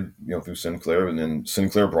syndicated, through Sinclair, and then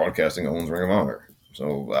Sinclair Broadcasting owns Ring of Honor.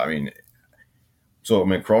 So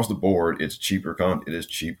across the board, it's cheaper it is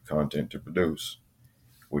cheap content to produce,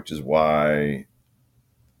 which is why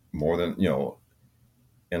more than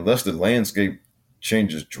unless the landscape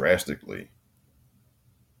changes drastically,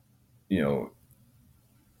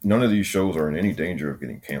 none of these shows are in any danger of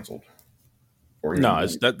getting canceled. No,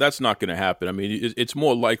 that's not going to happen. I mean, it's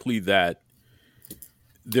more likely that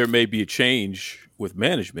there may be a change with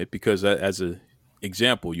management because, as an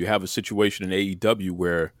example, you have a situation in AEW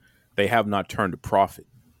where they have not turned a profit.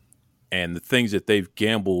 And the things that they've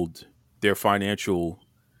gambled their financial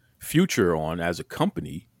future on as a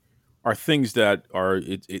company are things that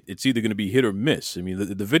it's either going to be hit or miss. I mean,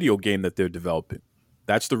 the video game that they're developing,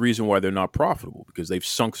 that's the reason why they're not profitable, because they've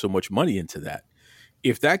sunk so much money into that.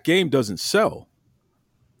 If that game doesn't sell,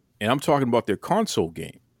 and I'm talking about their console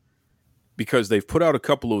game, because they've put out a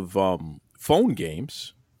couple of phone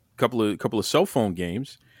games, a couple of cell phone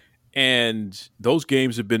games, and those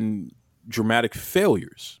games have been dramatic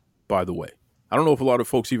failures, by the way. I don't know if a lot of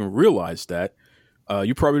folks even realize that.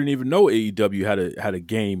 You probably didn't even know AEW had a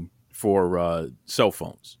game for cell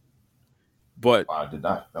phones. But I did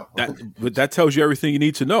not. No. But that tells you everything you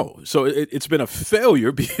need to know. So it's been a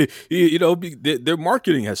failure. Their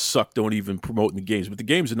marketing has sucked on even promoting the games, but the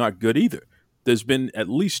games are not good either. There's been at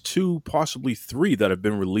least 2, possibly 3 that have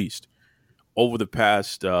been released over the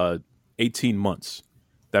past 18 months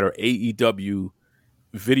that are AEW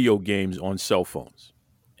video games on cell phones,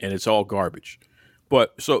 and it's all garbage.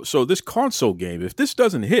 But so this console game, if this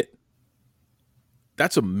doesn't hit,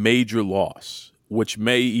 that's a major loss, which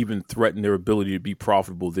may even threaten their ability to be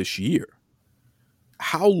profitable this year.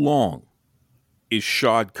 How long is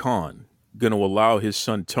Shad Khan going to allow his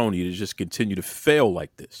son Tony to just continue to fail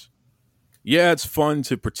like this? Yeah, it's fun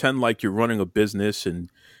to pretend like you're running a business, and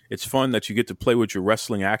it's fun that you get to play with your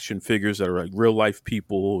wrestling action figures that are like real life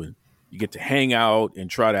people, and you get to hang out and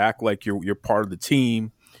try to act like you're part of the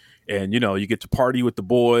team, and you get to party with the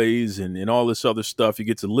boys and all this other stuff. You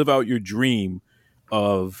get to live out your dream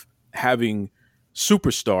of having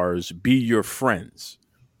superstars be your friends,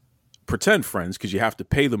 pretend friends, because you have to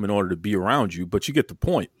pay them in order to be around you, but you get the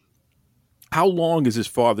point. How long is his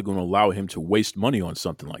father going to allow him to waste money on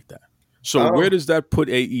something like that? So where does that put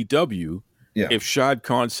AEW if Shad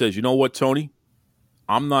Khan says, you know what, Tony,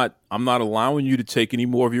 I'm not allowing you to take any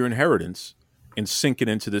more of your inheritance and sink it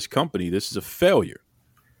into this company. This is a failure.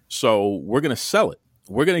 So we're going to sell it.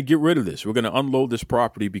 We're going to get rid of this. We're going to unload this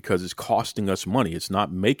property because it's costing us money. It's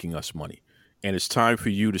not making us money. And it's time for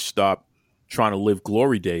you to stop trying to live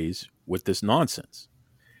glory days with this nonsense.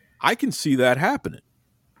 I can see that happening.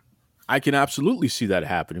 I can absolutely see that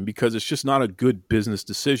happening because it's just not a good business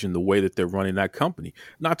decision the way that they're running that company.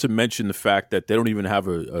 Not to mention the fact that they don't even have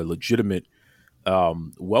a legitimate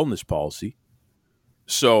wellness policy.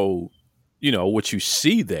 So, what you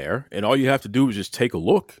see there, and all you have to do is just take a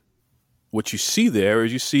look. What you see there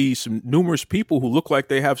is you see some numerous people who look like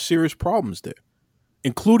they have serious problems there,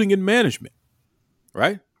 including in management,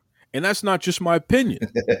 right? And that's not just my opinion.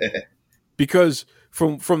 Because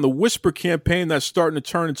from the whisper campaign that's starting to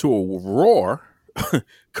turn into a roar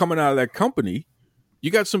coming out of that company, you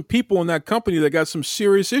got some people in that company that got some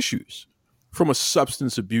serious issues from a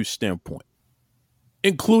substance abuse standpoint,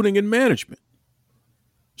 including in management.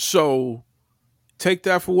 So take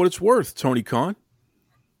that for what it's worth, Tony Khan.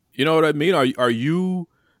 You know what I mean? Are you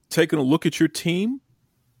taking a look at your team?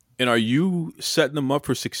 And are you setting them up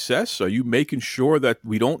for success? Are you making sure that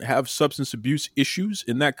we don't have substance abuse issues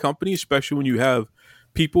in that company, especially when you have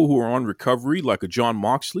people who are on recovery like a John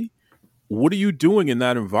Moxley? What are you doing in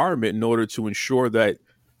that environment in order to ensure that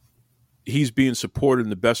he's being supported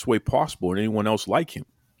in the best way possible and anyone else like him?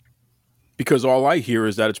 Because all I hear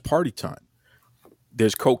is that it's party time.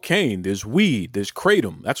 There's cocaine, there's weed, there's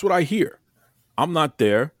kratom. That's what I hear. I'm not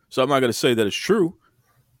there, so I'm not going to say that it's true.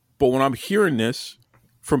 But when I'm hearing this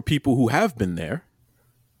from people who have been there,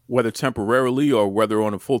 whether temporarily or whether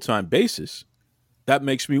on a full-time basis, that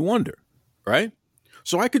makes me wonder, right?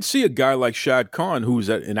 So I could see a guy like Shad Khan, who's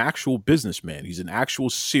an actual businessman. He's an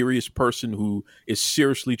actual serious person who is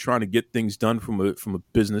seriously trying to get things done from a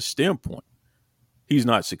business standpoint. He's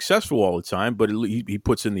not successful all the time, but he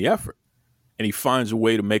puts in the effort, and he finds a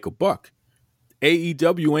way to make a buck.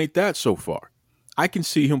 AEW ain't that so far. I can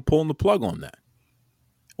see him pulling the plug on that.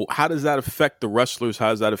 How does that affect the wrestlers? How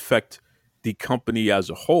does that affect the company as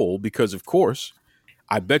a whole? Because, of course,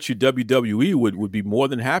 I bet you WWE would be more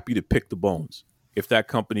than happy to pick the bones if that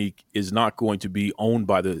company is not going to be owned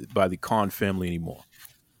by the Khan family anymore.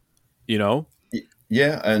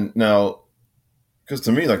 Yeah, and now because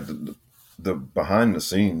to me, like the behind the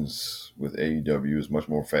scenes with AEW is much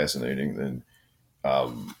more fascinating than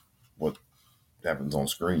what happens on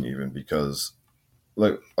screen, even because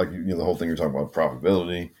the whole thing you're talking about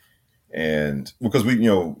profitability, and because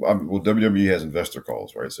WWE has investor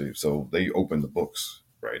calls, right? So they open the books,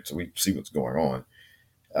 right? So we see what's going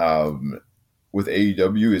on. With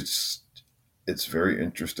AEW, it's very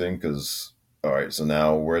interesting because all right, so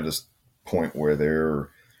now we're at this point where they're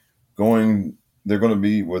going to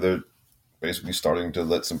be where they're basically starting to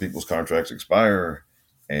let some people's contracts expire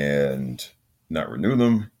and not renew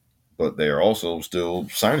them, but they are also still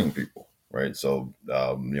signing people, right? So,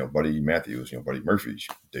 Buddy Matthews, Buddy Murphy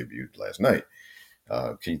debuted last night.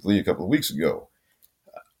 Keith Lee a couple of weeks ago.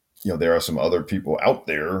 There are some other people out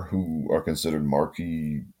there who are considered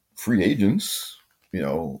marquee free agents,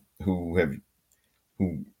 who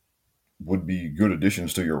would be good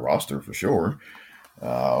additions to your roster for sure.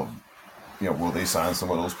 Will they sign some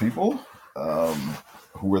of those people?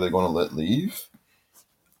 Who are they going to let leave?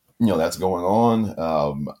 That's going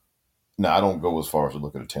on. Now, I don't go as far as to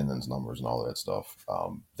look at attendance numbers and all of that stuff.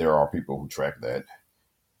 There are people who track that.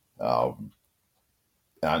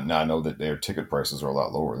 I know that their ticket prices are a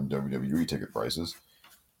lot lower than WWE ticket prices.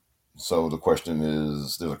 So there's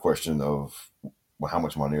a question of how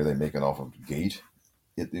much money are they making off of the gate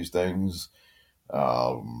at these things?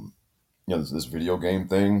 This video game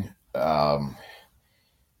thing.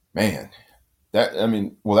 Man, that's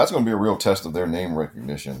going to be a real test of their name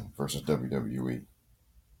recognition versus WWE,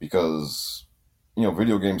 because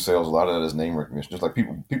video game sales, a lot of that is name recognition. Just like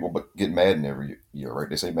people get Madden every year, right?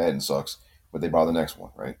 They say Madden sucks, but they buy the next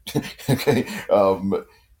one, right? Okay,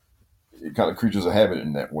 it kind of creatures of habit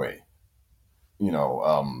in that way, and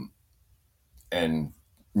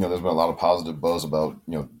there's been a lot of positive buzz about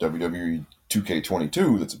WWE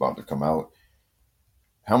 2K22 that's about to come out.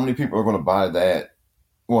 How many people are going to buy that?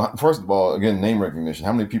 Well, first of all, again, name recognition.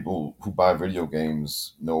 How many people who buy video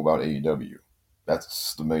games know about AEW?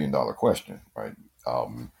 That's the $1 million question, right?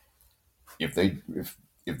 If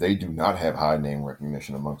they do not have high name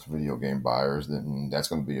recognition amongst video game buyers, then that's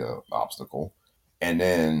going to be an obstacle. And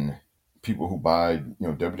then people who buy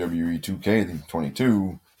WWE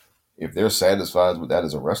 2K22, if they're satisfied with that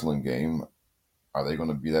as a wrestling game, are they going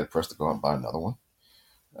to be that pressed to go out and buy another one?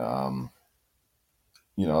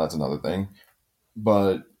 That's another thing.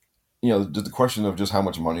 But, the question of just how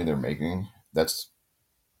much money they're making, that's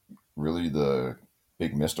really the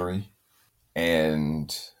big mystery.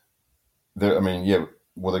 And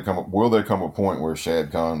will there come a point where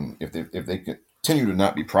Shad Khan, if they continue to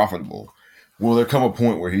not be profitable, will there come a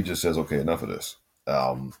point where he just says, okay, enough of this?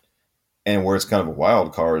 And where it's kind of a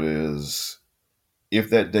wild card is, if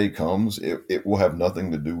that day comes, it will have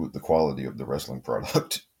nothing to do with the quality of the wrestling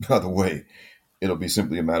product. By the way, it'll be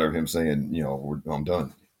simply a matter of him saying, I'm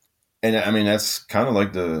done. And that's kind of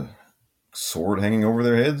like the sword hanging over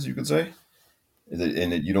their heads, you could say.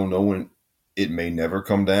 And that you don't know when it may never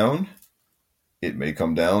come down. It may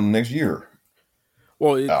come down next year.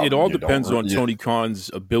 Well, it all depends on Tony Khan's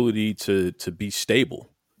ability to be stable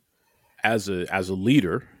as a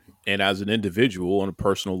leader and as an individual on a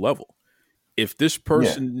personal level. If this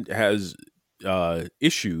person has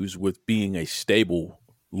issues with being a stable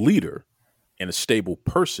leader and a stable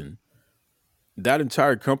person, that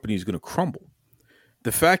entire company is going to crumble.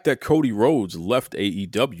 The fact that Cody Rhodes left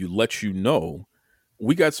AEW lets you know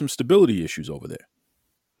we got some stability issues over there.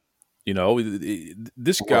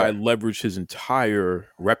 This guy leveraged his entire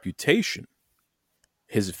reputation,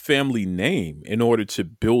 his family name, in order to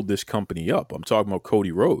build this company up. I'm talking about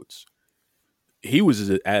Cody Rhodes. He was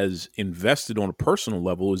as invested on a personal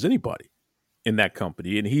level as anybody in that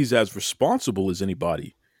company, and he's as responsible as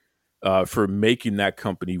anybody for making that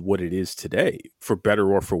company what it is today, for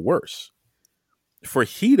better or for worse. For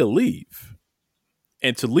he to leave,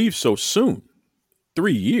 and to leave so soon,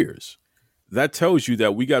 3 years, that tells you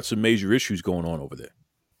that we got some major issues going on over there.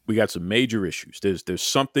 We got some major issues. There's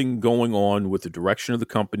something going on with the direction of the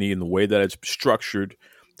company and the way that it's structured.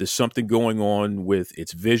 There's something going on with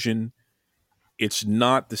its vision. It's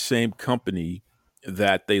not the same company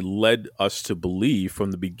that they led us to believe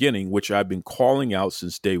from the beginning, which I've been calling out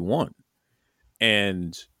since day one.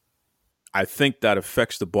 And I think that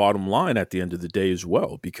affects the bottom line at the end of the day as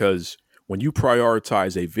well, because when you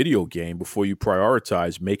prioritize a video game before you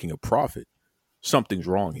prioritize making a profit, something's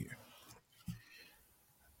wrong here.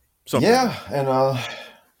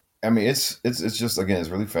 And it's just, again, it's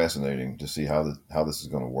really fascinating to see how this is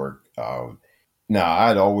going to work. Now,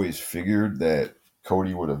 I'd always figured that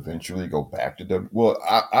Cody would eventually go back to WWE. Well,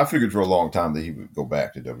 I figured for a long time that he would go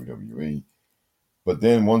back to WWE. But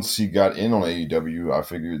then once he got in on AEW, I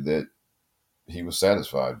figured that he was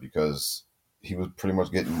satisfied because he was pretty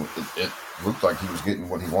much getting. It looked like he was getting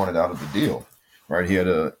what he wanted out of the deal, right? He had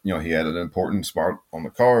an important spot on the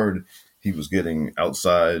card. He was getting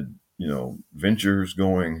outside, ventures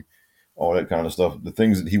going, all that kind of stuff. The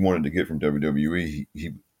things that he wanted to get from WWE,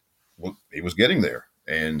 he was getting there,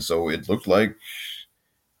 and so it looked like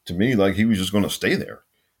to me like he was just going to stay there.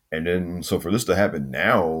 And then so for this to happen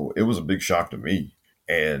now, it was a big shock to me,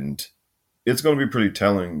 and it's going to be pretty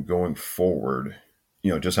telling going forward.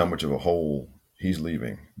 Just how much of a hole he's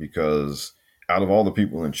leaving, because out of all the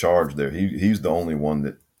people in charge there, he's the only one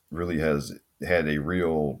that really has had a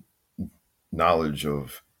real knowledge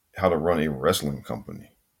of how to run a wrestling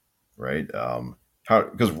company, right?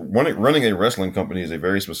 Because running a wrestling company is a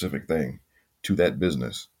very specific thing to that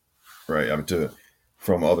business, right? I mean,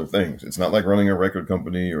 from other things, it's not like running a record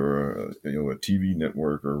company or a TV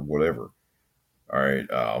network or whatever. All right,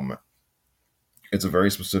 it's a very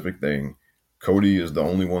specific thing. Cody is the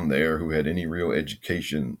only one there who had any real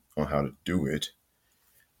education on how to do it.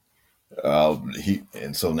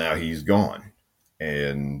 And so now he's gone,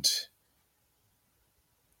 and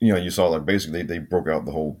you saw like basically they broke out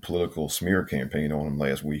the whole political smear campaign on him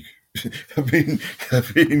last week. I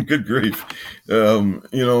mean, good grief. Well,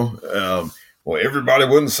 everybody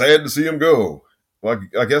wasn't sad to see him go. Well,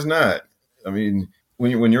 I guess not. I mean,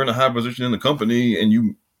 when you're in a high position in the company and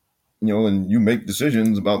you make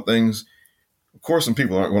decisions about things, of course, some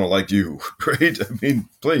people aren't going to like you, right? I mean,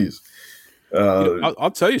 please.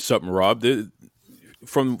 I'll tell you something, Rob.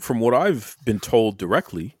 From what I've been told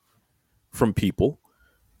directly from people,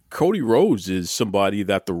 Cody Rhodes is somebody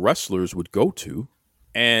that the wrestlers would go to,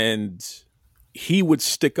 and he would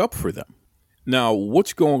stick up for them. Now,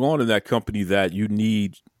 what's going on in that company that you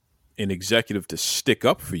need an executive to stick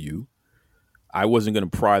up for you? I wasn't going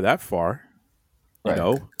to pry that far,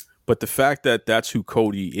 right. But the fact that that's who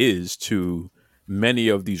Cody is to many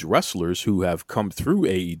of these wrestlers who have come through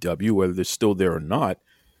AEW, whether they're still there or not,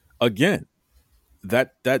 again,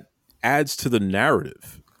 that adds to the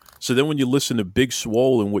narrative. So then when you listen to Big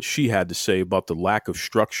Swole and what she had to say about the lack of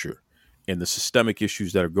structure and the systemic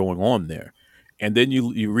issues that are going on there, and then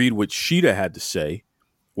you read what Sheeta had to say,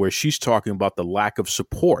 where she's talking about the lack of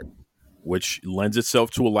support, which lends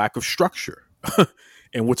itself to a lack of structure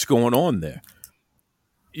and what's going on there.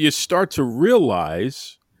 You start to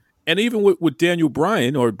realize, and even with Daniel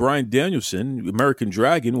Bryan or Bryan Danielson, American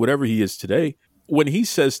Dragon, whatever he is today, when he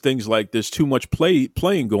says things like there's too much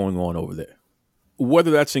playing going on over there, whether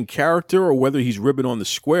that's in character or whether he's ribbing on the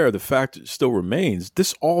square, the fact still remains,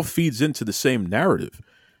 this all feeds into the same narrative.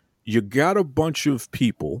 You got a bunch of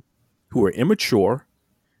people who are immature.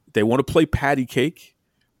 They want to play patty cake.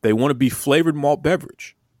 They want to be flavored malt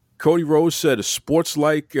beverage. Cody Rhodes said a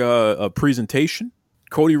sports-like presentation.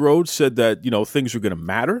 Cody Rhodes said that, things are going to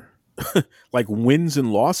matter, like wins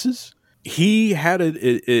and losses. He had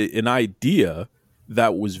an idea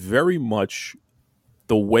that was very much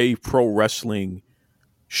the way pro wrestling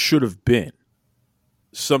should have been,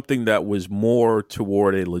 something that was more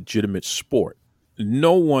toward a legitimate sport.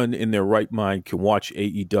 No one in their right mind can watch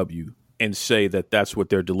AEW and say that that's what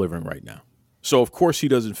they're delivering right now. So, of course, he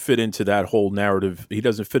doesn't fit into that whole narrative. He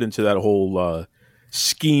doesn't fit into that whole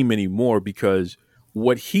scheme anymore, because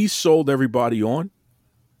what he sold everybody on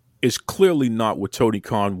is clearly not what Tony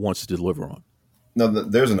Khan wants to deliver on. No,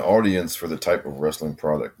 there's an audience for the type of wrestling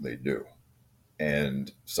product they do.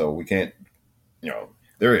 And so we can't,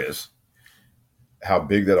 there is. How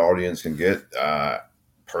big that audience can get,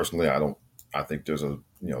 personally, I think there's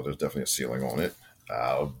there's definitely a ceiling on it.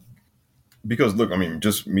 Because look, I mean,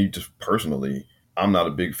 just personally, I'm not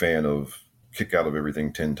a big fan of kick out of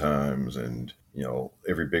everything 10 times and,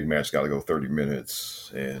 every big match got to go 30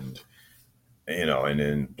 minutes and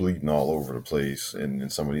then bleeding all over the place. And in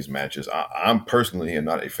some of these matches, I'm personally am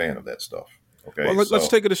not a fan of that stuff. Okay. Well, let's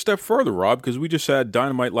take it a step further, Rob, because we just had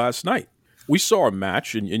Dynamite last night. We saw a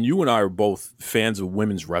match, and you and I are both fans of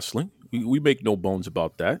women's wrestling. We make no bones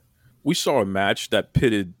about that. We saw a match that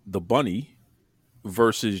pitted the Bunny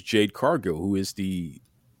versus Jade Cargill, who is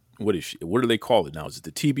what do they call it now? Is it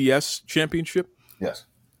the TBS championship? Yes.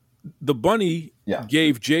 The Bunny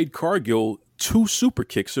gave Jade Cargill 2 super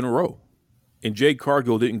kicks in a row, and Jade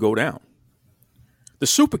Cargill didn't go down. The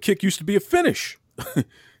super kick used to be a finish.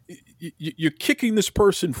 You're kicking this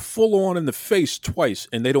person full on in the face twice,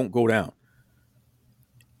 and they don't go down.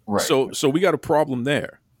 Right. So we got a problem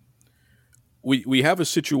there. We have a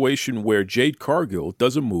situation where Jade Cargill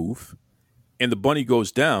doesn't move, and the Bunny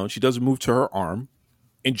goes down. She doesn't move to her arm,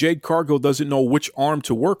 and Jade Cargill doesn't know which arm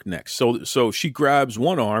to work next. So she grabs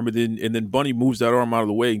one arm, and then Bunny moves that arm out of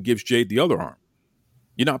the way and gives Jade the other arm.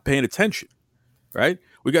 You're not paying attention, right?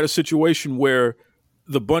 We got a situation where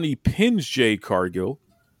the Bunny pins Jade Cargill,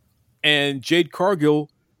 and Jade Cargill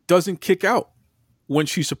doesn't kick out when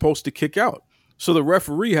she's supposed to kick out. So the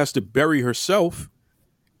referee has to bury herself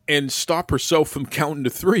and stop herself from counting to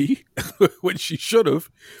 3 when she should have,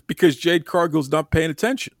 because Jade Cargill's not paying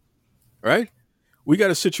attention, right? We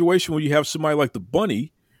got a situation where you have somebody like the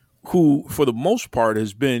Bunny, who for the most part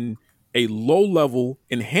has been a low-level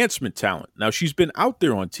enhancement talent. Now, she's been out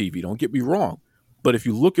there on TV, don't get me wrong, but if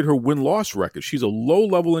you look at her win-loss record, she's a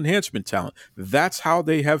low-level enhancement talent. That's how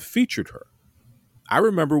they have featured her. I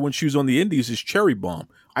remember when she was on the Indies as Cherry Bomb,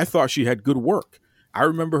 I thought she had good work. I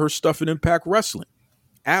remember her stuff in Impact Wrestling.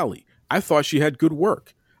 Allie, I thought she had good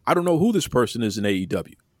work. I don't know who this person is in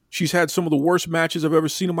AEW. She's had some of the worst matches I've ever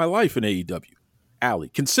seen in my life in AEW. Allie,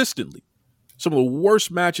 consistently. Some of the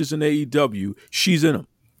worst matches in AEW, she's in them,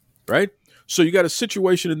 right? So you got a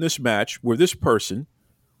situation in this match where this person,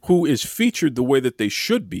 who is featured the way that they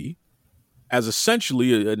should be, as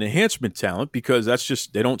essentially an enhancement talent, because that's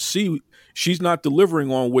just, they don't see, she's not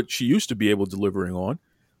delivering on what she used to be able to delivering on,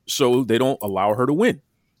 so they don't allow her to win.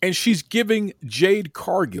 And she's giving Jade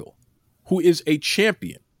Cargill, who is a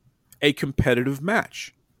champion, a competitive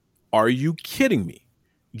match. Are you kidding me?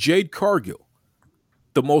 Jade Cargill,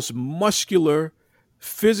 the most muscular,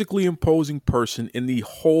 physically imposing person in the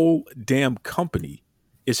whole damn company,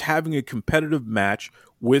 is having a competitive match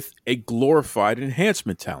with a glorified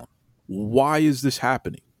enhancement talent. Why is this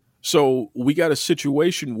happening? So we got a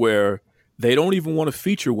situation where they don't even want to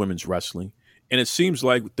feature women's wrestling. And it seems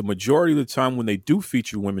like the majority of the time when they do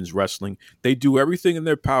feature women's wrestling, they do everything in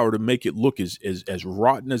their power to make it look as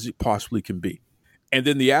rotten as it possibly can be. And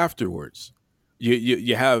then the afterwards,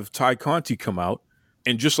 you have Ty Conti come out,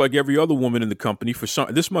 and just like every other woman in the company,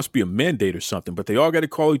 this must be a mandate or something, but they all got to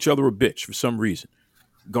call each other a bitch for some reason.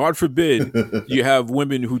 God forbid you have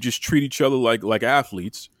women who just treat each other like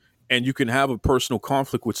athletes, and you can have a personal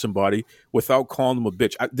conflict with somebody without calling them a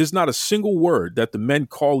bitch. There's not a single word that the men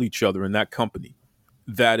call each other in that company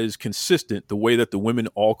that is consistent the way that the women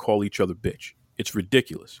all call each other bitch. It's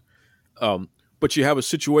ridiculous. But you have a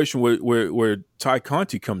situation where Ty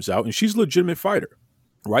Conti comes out, and she's a legitimate fighter,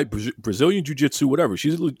 right? Brazilian Jiu-Jitsu, whatever.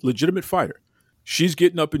 She's a legitimate fighter. She's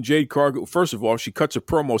getting up in Jade Cargill. First of all, she cuts a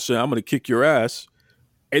promo saying, I'm going to kick your ass.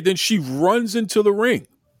 And then she runs into the ring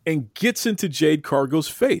and gets into Jade Cargill's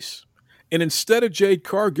face. And instead of Jade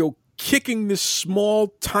Cargill kicking this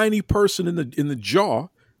small, tiny person in the jaw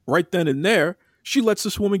right then and there, she lets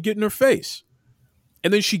this woman get in her face.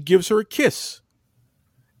 And then she gives her a kiss.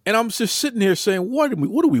 And I'm just sitting here saying, what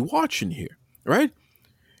are we watching here, right?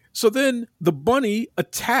 So then the Bunny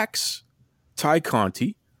attacks Ty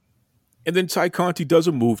Conti, and then Ty Conti does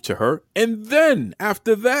a move to her. And then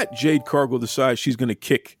after that, Jade Cargill decides she's going to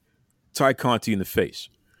kick Ty Conti in the face.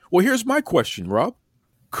 Well, here's my question, Rob.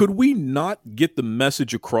 Could we not get the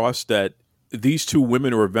message across that these two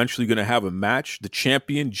women are eventually going to have a match? The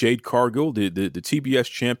champion, Jade Cargill, the TBS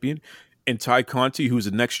champion, and Ty Conti, who's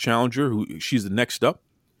the next challenger, she's the next up.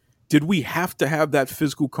 Did we have to have that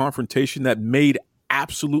physical confrontation that made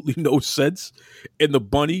absolutely no sense? And the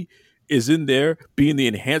Bunny is in there being the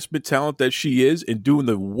enhancement talent that she is and doing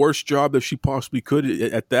the worst job that she possibly could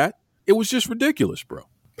at that. It was just ridiculous, bro.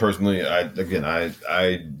 Personally, I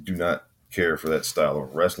do not care for that style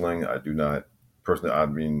of wrestling. I do not personally. I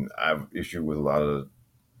mean, I have issue with a lot of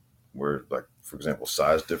where, like, for example,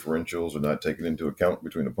 size differentials are not taken into account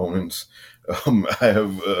between opponents. I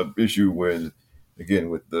have issue with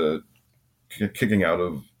the kicking out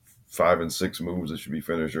of 5 and 6 moves that should be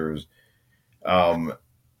finishers.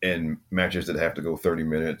 In matches that have to go 30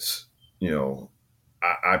 minutes,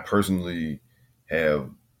 I personally have,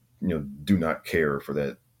 do not care for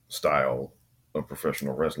that style of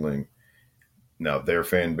professional wrestling. Now, their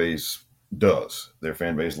fan base does. Their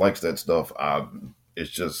fan base likes that stuff. It's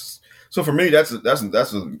just, so for me, that's a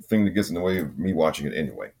thing that gets in the way of me watching it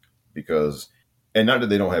anyway, because, and not that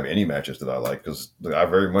they don't have any matches that I like, because I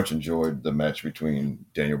very much enjoyed the match between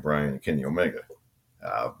Daniel Bryan and Kenny Omega.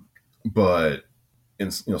 But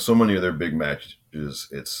in so many of their big matches,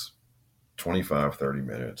 it's 25, 30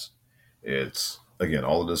 minutes. It's, again,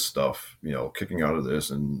 all of this stuff, kicking out of this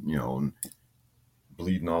and, and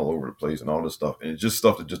bleeding all over the place and all this stuff. And it's just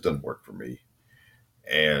stuff that just doesn't work for me.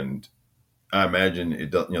 And I imagine it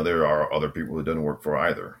does, there are other people that doesn't work for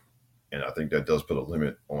either. And I think that does put a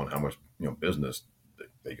limit on how much, business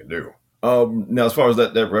they can do. Now, as far as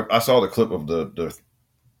that rep, I saw the clip of the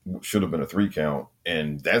should have been a 3 count,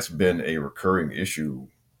 and that's been a recurring issue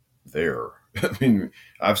there. I mean,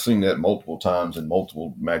 I've seen that multiple times in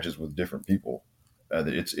multiple matches with different people.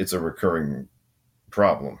 It's a recurring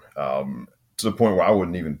problem, to the point where I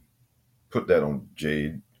wouldn't even put that on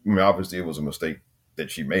Jade. I mean, obviously it was a mistake that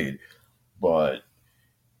she made, but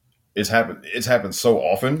it's happened so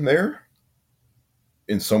often there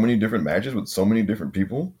in so many different matches with so many different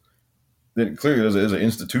people that clearly there's an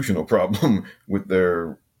institutional problem with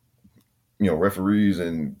their, referees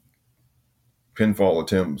and pinfall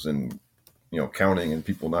attempts and, counting and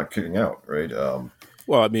people not kicking out, right?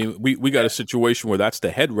 Well, I mean, we got a situation where that's the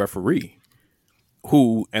head referee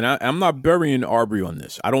who, and I'm not burying Aubrey on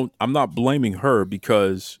this. I'm not blaming her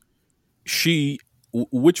because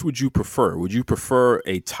which would you prefer? Would you prefer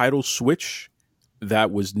a title switch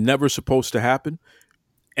that was never supposed to happen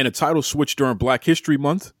and a title switch during Black History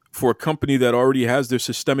Month for a company that already has their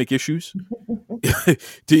systemic issues?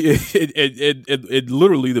 it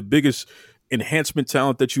literally the biggest enhancement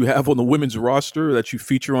talent that you have on the women's roster that you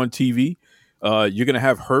feature on TV. You're going to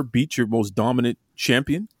have her beat your most dominant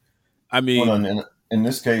champion. I mean, well, in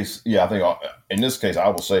this case, I think in this case, I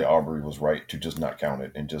will say Aubrey was right to just not count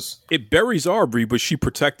it and just. It buries Aubrey, but she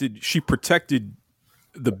protected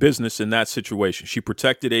the business in that situation. She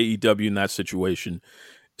protected AEW in that situation.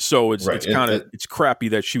 So it's kind of it's crappy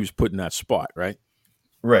that she was put in that spot, right?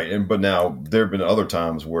 Right, but now there have been other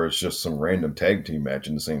times where it's just some random tag team match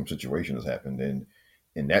in the same situation has happened, and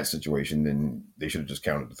in that situation, then they should have just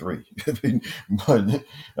counted to 3. But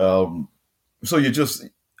so you just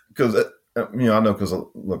because I know because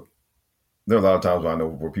look, there are a lot of times I know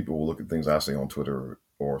where people will look at things I say on Twitter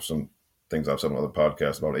or some things I've said on other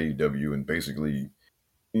podcasts about AEW, and basically,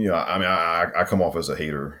 I come off as a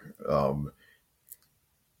hater,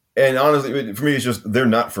 and honestly, for me, it's just they're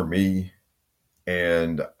not for me.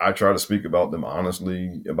 And I try to speak about them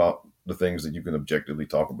honestly about the things that you can objectively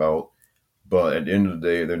talk about. But at the end of the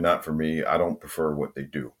day, they're not for me. I don't prefer what they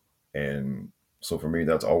do. And so for me,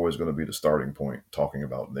 that's always going to be the starting point, talking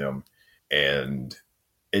about them. And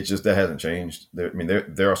it's just that hasn't changed.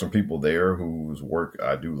 There are some people there whose work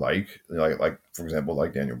I do like for example,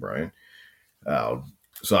 like Daniel Bryan.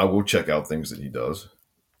 So I will check out things that he does.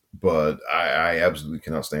 But I absolutely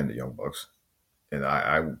cannot stand the Young Bucks.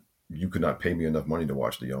 And you could not pay me enough money to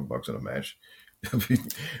watch the Young Bucks in a match.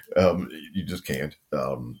 You just can't.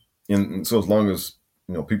 And so as long as,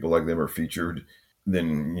 people like them are featured,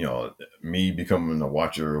 then, me becoming a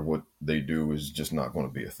watcher of what they do is just not going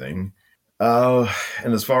to be a thing. And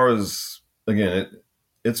as far as, again,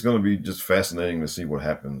 it's going to be just fascinating to see what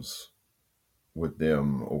happens with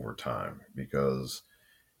them over time because,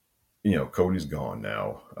 Cody's gone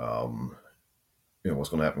now. What's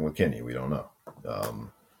going to happen with Kenny? We don't know.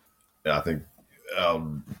 I think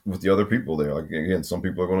with the other people there, like again, some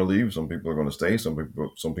people are going to leave, some people are going to stay, some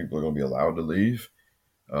people are going to be allowed to leave.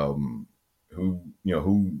 Who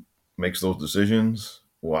makes those decisions?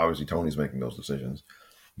 Well, obviously Tony's making those decisions,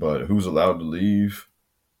 but who's allowed to leave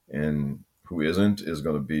and who isn't is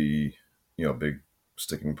going to be a big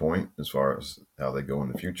sticking point as far as how they go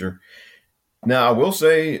in the future. Now, I will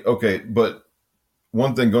say, okay, but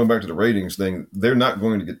one thing going back to the ratings thing, they're not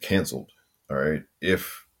going to get canceled. All right,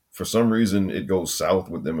 if for some reason it goes south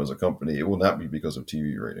with them as a company, it will not be because of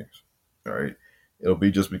TV ratings. All right. It'll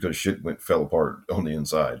be just because shit fell apart on the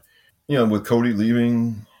inside. With Cody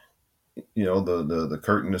leaving, the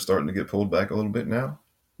curtain is starting to get pulled back a little bit now.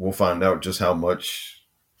 We'll find out just how much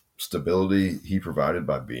stability he provided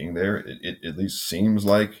by being there. It at least seems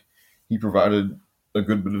like he provided a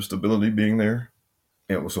good bit of stability being there.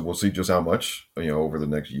 And so we'll see just how much, over the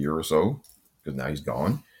next year or so, because now he's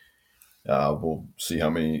gone. We'll see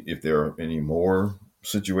if there are any more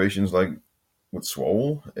situations like with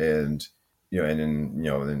Swole and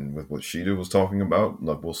then with what Sheeta was talking about.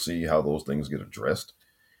 Look, we'll see how those things get addressed.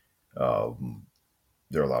 There are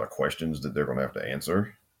a lot of questions that they're going to have to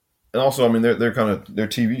answer, and also, they're kind of their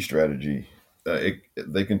TV strategy.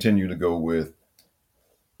 They continue to go with,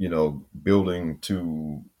 building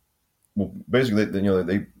to. Well, basically,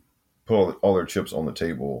 they put all their chips on the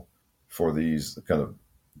table for these kind of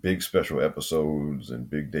big special episodes and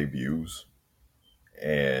big debuts,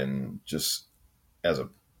 and just as a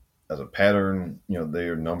pattern,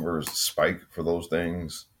 their numbers spike for those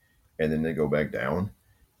things, and then they go back down.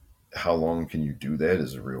 How long can you do that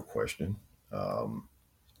is a real question,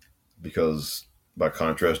 because by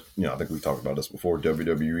contrast, I think we talked about this before.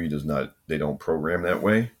 WWE they don't program that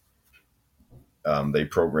way. They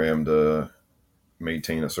program to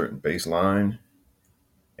maintain a certain baseline,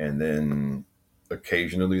 and then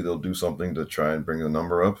occasionally they'll do something to try and bring the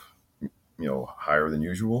number up, higher than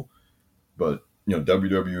usual. But,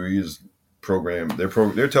 WWE's program,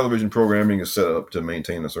 their television programming is set up to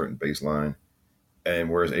maintain a certain baseline. And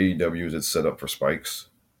whereas AEW's, it's set up for spikes.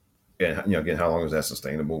 And, again, how long is that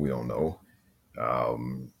sustainable? We don't know.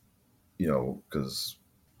 Because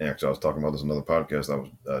actually, I was talking about this in another podcast I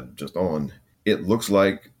was just on. It looks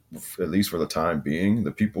like, at least for the time being,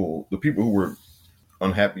 the people who were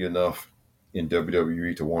unhappy enough in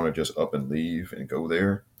WWE to want to just up and leave and go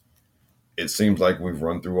there, it seems like we've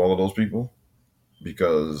run through all of those people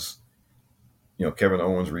because, Kevin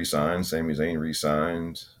Owens re-signed, Sami Zayn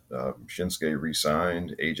re-signed, Shinsuke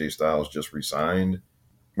re-signed, AJ Styles just re-signed.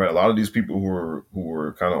 Right, a lot of these people who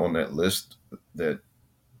were kind of on that list that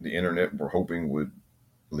the internet were hoping would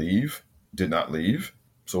leave did not leave.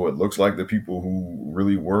 So it looks like the people who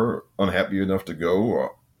really were unhappy enough to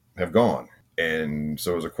go have gone. And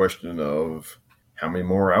so it's a question of how many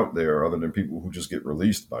more out there other than people who just get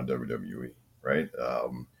released by WWE, right?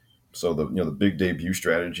 So the big debut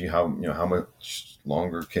strategy, how much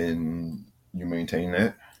longer can you maintain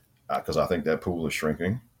that? Because I think that pool is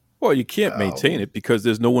shrinking. Well, you can't maintain it because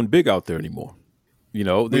there's no one big out there anymore.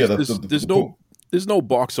 There's no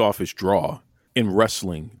box office draw in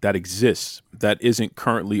wrestling that exists that isn't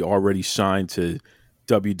currently already signed to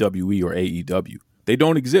WWE or AEW. They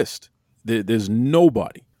don't exist. There's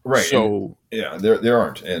nobody. Right. So there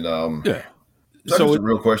aren't. And so it's a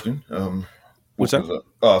real question. What's that?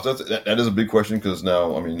 That is a big question because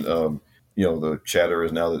now, the chatter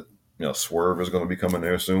is now that Swerve is going to be coming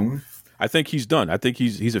there soon. I think he's done. I think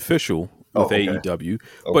he's official with AEW.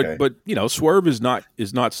 Okay. But Swerve is not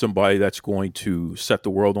somebody that's going to set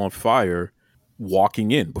the world on fire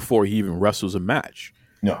walking in before he even wrestles a match.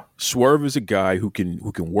 No. Swerve is a guy who can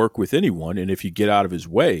work with anyone, and if you get out of his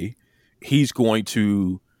way, he's going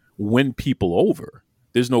to win people over.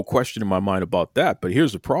 There's no question in my mind about that. But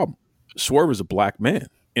here's the problem. Swerve is a black man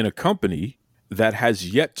in a company that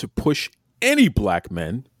has yet to push any black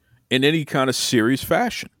men in any kind of serious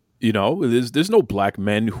fashion. There's no black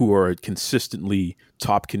men who are consistently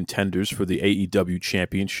top contenders for the AEW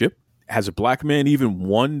championship. Has a black man even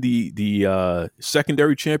won the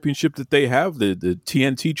secondary championship that they have, the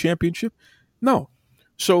TNT championship? No.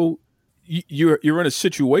 So you're in a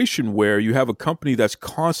situation where you have a company that's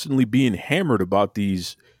constantly being hammered about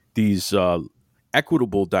these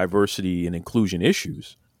equitable diversity and inclusion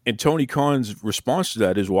issues. And Tony Khan's response to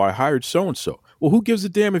that is, well, I hired so-and-so. Well, who gives a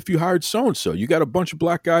damn if you hired so-and-so? You got a bunch of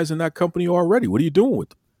black guys in that company already. What are you doing with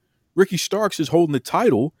them? Ricky Starks is holding the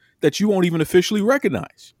title that you won't even officially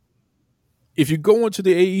recognize. If you go onto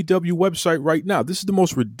the AEW website right now, this is the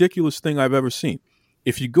most ridiculous thing I've ever seen.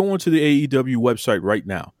 If you go onto the AEW website right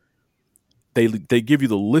now, they give you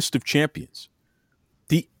the list of champions.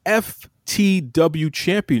 The FTW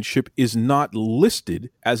championship is not listed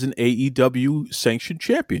as an AEW sanctioned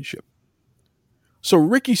championship. So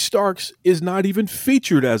Ricky Starks is not even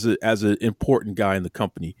featured as an important guy in the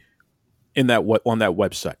company on that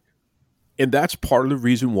website. And that's part of the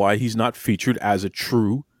reason why he's not featured as a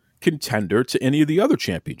true contender to any of the other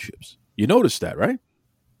championships. You notice that, right?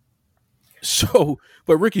 So,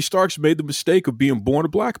 but Ricky Starks made the mistake of being born a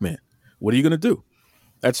black man. What are you going to do?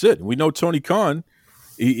 That's it. We know Tony Khan,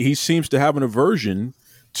 he seems to have an aversion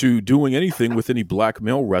to doing anything with any black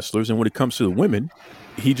male wrestlers. And when it comes to the women,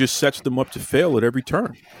 he just sets them up to fail at every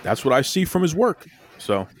turn. That's what I see from his work.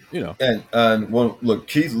 So, And well, look,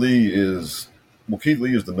 Keith Lee is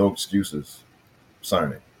the no excuses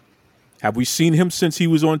signing. Have we seen him since he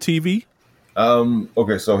was on TV?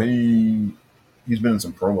 Okay, so he's been in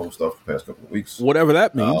some promo stuff the past couple of weeks. Whatever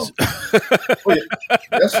that means.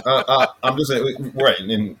 I'm just saying, right,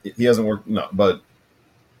 and he hasn't worked, no, but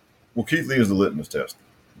Keith Lee is the litmus test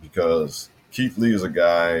because Keith Lee is a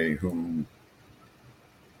guy who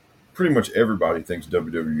pretty much everybody thinks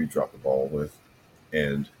WWE dropped the ball with,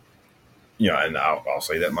 and and I'll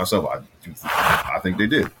say that myself. I think they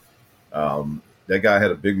did. That guy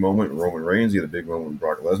had a big moment with Roman Reigns. He had a big moment with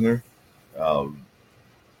Brock Lesnar.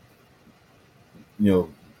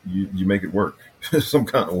 You make it work some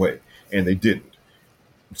kind of way, and they didn't.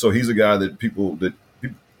 So he's a guy that people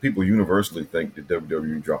universally think that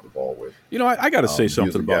WWE dropped the ball with. I got to say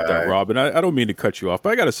something about that, Rob, and I don't mean to cut you off,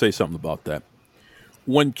 but I got to say something about that.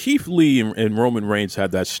 When Keith Lee and Roman Reigns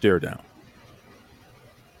had that stare down,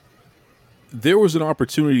 there was an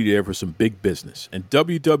opportunity there for some big business. And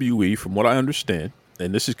WWE, from what I understand,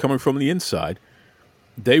 and this is coming from the inside,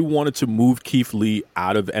 they wanted to move Keith Lee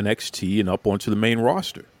out of NXT and up onto the main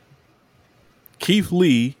roster. Keith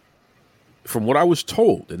Lee, from what I was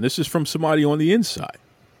told, and this is from somebody on the inside,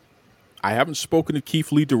 I haven't spoken to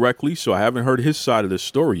Keith Lee directly, so I haven't heard his side of this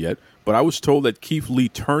story yet, but I was told that Keith Lee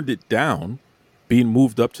turned it down being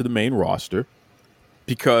moved up to the main roster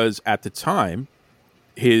because at the time,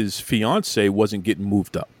 his fiance wasn't getting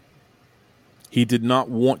moved up. He did not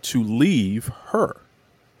want to leave her.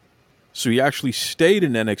 So he actually stayed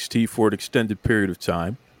in NXT for an extended period of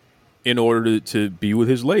time in order to be with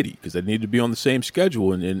his lady, because they need to be on the same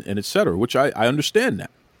schedule and et cetera, which I understand that.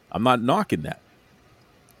 I'm not knocking that.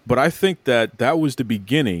 But I think that was the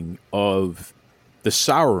beginning of the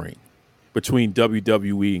souring between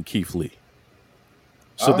WWE and Keith Lee.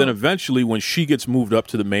 So then eventually when she gets moved up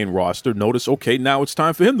to the main roster, notice, okay, now it's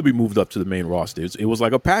time for him to be moved up to the main roster. It was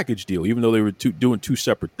like a package deal, even though they were doing two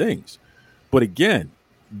separate things. But again,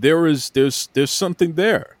 there's something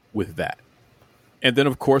there with that. And then,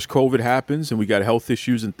 of course, COVID happens and we got health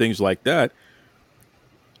issues and things like that.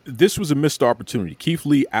 This was a missed opportunity. Keith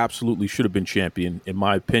Lee absolutely should have been champion, in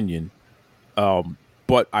my opinion.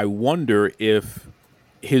 But I wonder if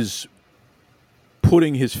his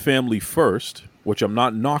putting his family first, which I'm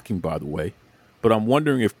not knocking, by the way, but I'm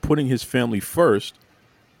wondering if putting his family first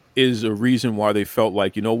is a reason why they felt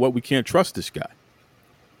like, you know what, we can't trust this guy.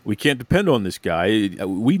 We can't depend on this guy.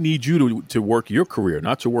 We need you to work your career,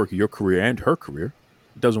 not to work your career and her career.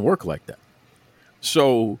 It doesn't work like that.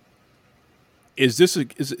 So is this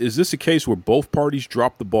a case where both parties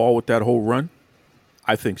dropped the ball with that whole run?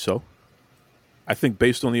 I think so. I think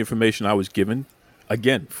based on the information I was given,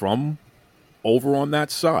 again, from over on that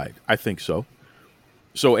side, I think so.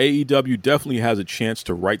 So AEW definitely has a chance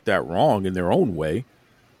to right that wrong in their own way,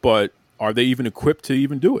 but are they even equipped to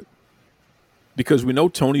even do it? Because we know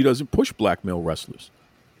Tony doesn't push black male wrestlers.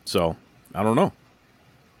 So, I don't know.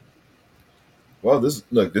 Well, this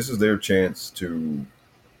is their chance to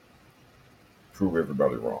prove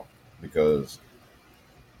everybody wrong. Because,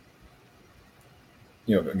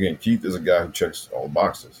 again, Keith is a guy who checks all the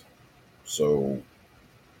boxes. So,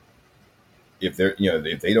 if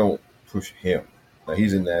they don't push him, now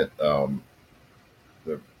he's in that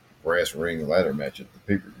the brass ring ladder match at the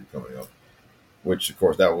pay-per-view coming up. Which, of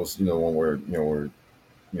course, that was one where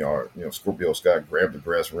Scorpio Sky grabbed the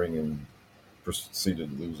brass ring and proceeded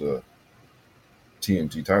to lose a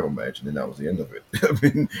TNT title match, and then that was the end of it. I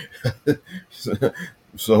mean,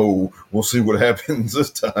 so we'll see what happens this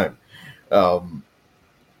time.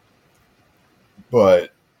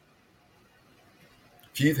 But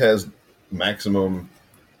Keith has maximum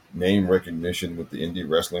name recognition with the indie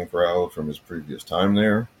wrestling crowd from his previous time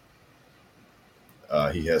there.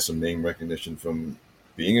 He has some name recognition from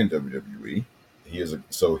being in WWE. He is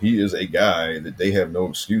a guy that they have no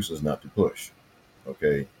excuses not to push.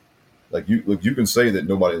 Okay, you can say that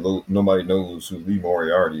nobody knows who Lee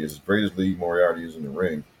Moriarty is. As great as Lee Moriarty is in the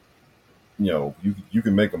ring, you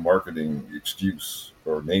can make a marketing excuse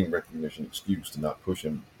or name recognition excuse to not push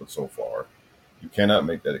him, but so far, you cannot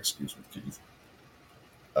make that excuse with Keith.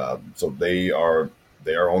 So they are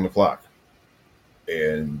on the clock,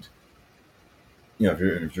 and. If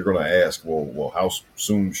you're going to ask, well, how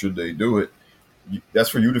soon should they do it? That's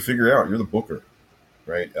for you to figure out. You're the booker,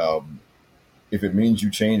 right? If it means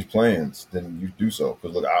you change plans, then you do so.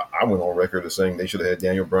 Because look, I went on record as saying they should have had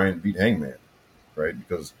Daniel Bryan beat Hangman, right?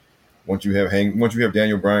 Because once you have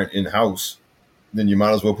Daniel Bryan in house, then you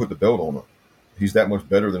might as well put the belt on him. He's that much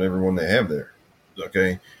better than everyone they have there.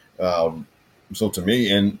 Okay, so to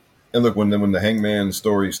me, and look, when the Hangman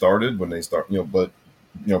story started, but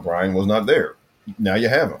Bryan was not there. Now you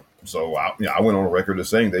have him. So I went on record as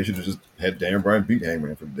saying they should have just had Daniel Bryan beat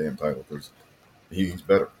Hangman for the damn title because he's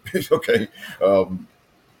better. Okay.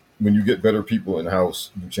 When you get better people in house,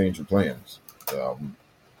 you change your plans.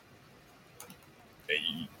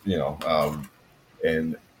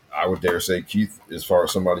 And I would dare say Keith, as far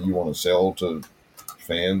as somebody you want to sell to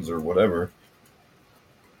fans or whatever,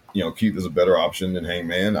 Keith is a better option than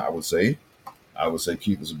Hangman. I would say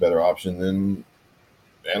Keith is a better option than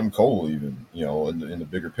Adam Cole, even, in the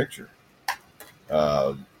bigger picture.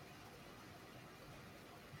 I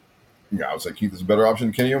would say Keith is a better option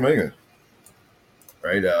than Kenny Omega,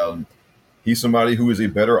 right? He's somebody who is a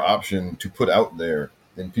better option to put out there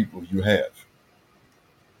than people you have.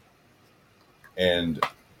 And,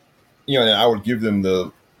 and I would give them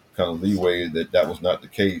the kind of leeway that was not the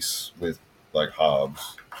case with, like,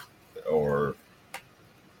 Hobbs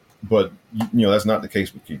but that's not the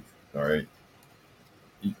case with Keith, all right?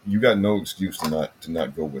 You got no excuse to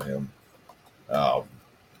not go with him.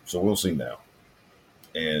 So we'll see now.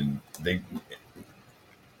 And it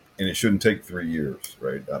shouldn't take 3 years,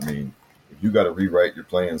 right? I mean, if you got to rewrite your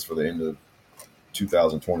plans for the end of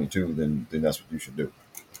 2022, then that's what you should do.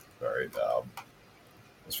 All right.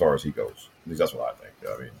 As far as he goes, at least that's what I think.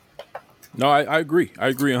 I mean, no, I agree. I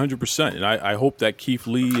agree 100%. And I hope that Keith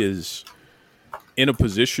Lee is in a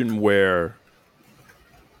position where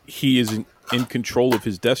he is in control of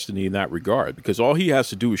his destiny in that regard, because all he has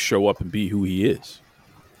to do is show up and be who he is.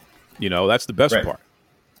 That's the best part.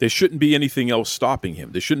 There shouldn't be anything else stopping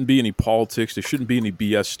him. There shouldn't be any politics. There shouldn't be any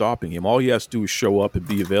BS stopping him. All he has to do is show up and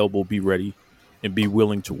be available, be ready, and be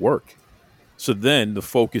willing to work. So then the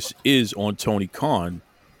focus is on Tony Khan.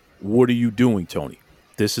 What are you doing, Tony?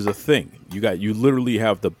 This is a thing. You literally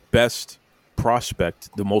have the best prospect,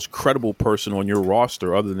 the most credible person on your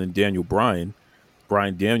roster other than Brian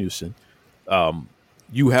Danielson.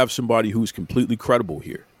 You have somebody who's completely credible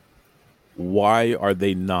here. Why are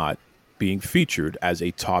they not being featured as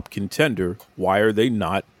a top contender? Why are they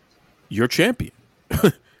not your champion?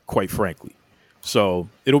 Quite frankly. So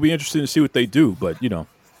it'll be interesting to see what they do. But, you know,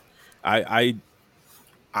 I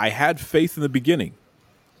had faith in the beginning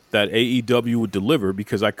that AEW would deliver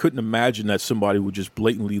because I couldn't imagine that somebody would just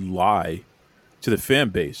blatantly lie to the fan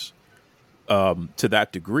base to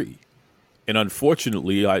that degree. And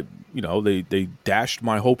unfortunately, they dashed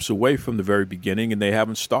my hopes away from the very beginning, and they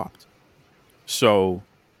haven't stopped. So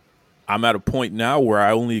I'm at a point now where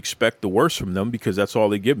I only expect the worst from them because that's all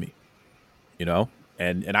they give me, you know?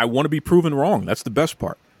 And I want to be proven wrong. That's the best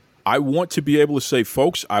part. I want to be able to say,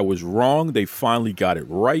 folks, I was wrong. They finally got it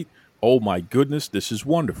right. Oh, my goodness, this is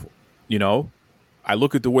wonderful. You know, I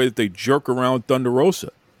look at the way that they jerk around Thunder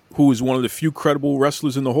Rosa, who is one of the few credible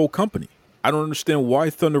wrestlers in the whole company. I don't understand why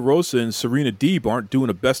Thunder Rosa and Serena Deeb aren't doing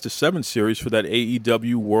a best-of-7 series for that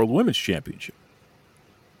AEW World Women's Championship.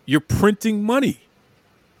 You're printing money.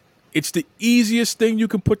 It's the easiest thing you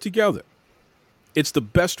can put together. It's the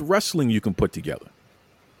best wrestling you can put together.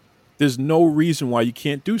 There's no reason why you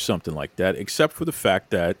can't do something like that, except for the fact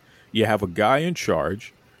that you have a guy in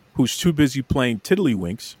charge who's too busy playing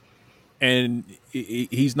tiddlywinks, and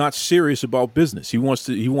he's not serious about business. He wants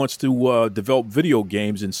to develop video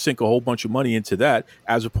games and sink a whole bunch of money into that,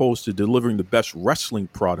 as opposed to delivering the best wrestling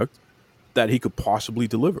product that he could possibly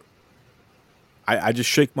deliver. I just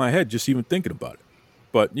shake my head just even thinking about it.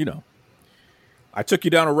 But, you know, I took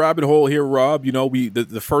you down a rabbit hole here, Rob. You know,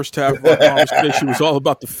 the first half of our conversation was all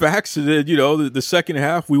about the facts, and then, you know, the second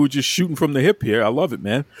half we were just shooting from the hip here. I love it,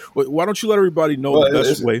 man. Why don't you let everybody know the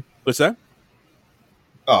best way? What's that?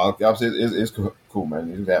 Oh, obviously it's cool,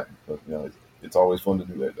 man. It happens, but you know, it's always fun to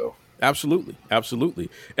do that, though. Absolutely.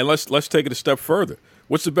 And let's take it a step further.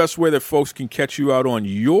 What's the best way that folks can catch you out on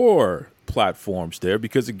your platforms there?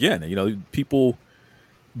 Because again, you know, people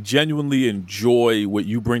genuinely enjoy what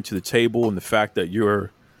you bring to the table and the fact that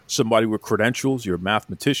you're somebody with credentials, you're a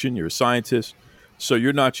mathematician, you're a scientist. So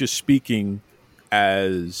you're not just speaking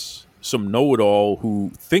as some know-it-all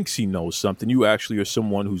who thinks he knows something. You actually are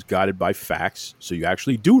someone who's guided by facts. So you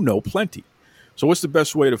actually do know plenty. So what's the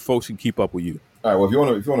best way that folks can keep up with you? All right. Well, if you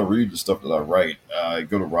want to read the stuff that I write,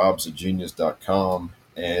 go to robsagenius.com.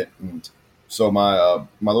 And so my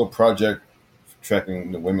little project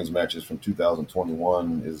tracking the women's matches from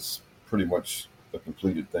 2021 is pretty much a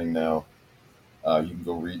completed thing now. You can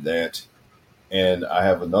go read that. And I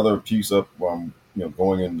have another piece up where I'm, you know,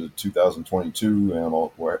 going into 2022,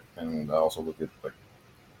 and I also look at like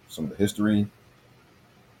some of the history.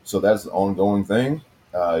 So that's an ongoing thing.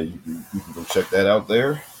 You can go check that out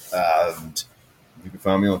there. And you can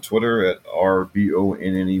find me on Twitter at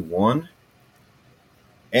RBONNE1.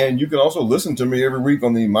 And you can also listen to me every week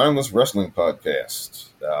on the Mindless Wrestling Podcast.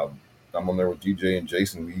 I'm on there with DJ and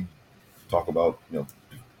Jason. We talk about, you know,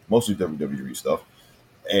 mostly WWE stuff.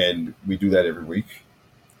 And we do that every week.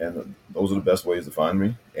 And those are the best ways to find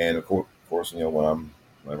me. And of course, you know,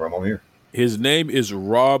 whenever I'm on here. His name is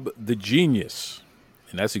Rob the Genius.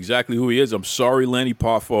 And that's exactly who he is. I'm sorry, Lanny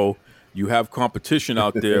Poffo. You have competition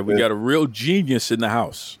out there. We got a real genius in the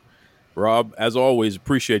house. Rob, as always,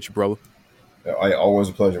 appreciate you, brother. Always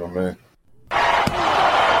a pleasure, my man.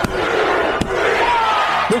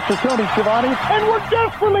 This is Tony Schiavone, and we're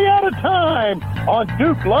desperately out of time on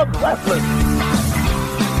Duke Loves Wrestling.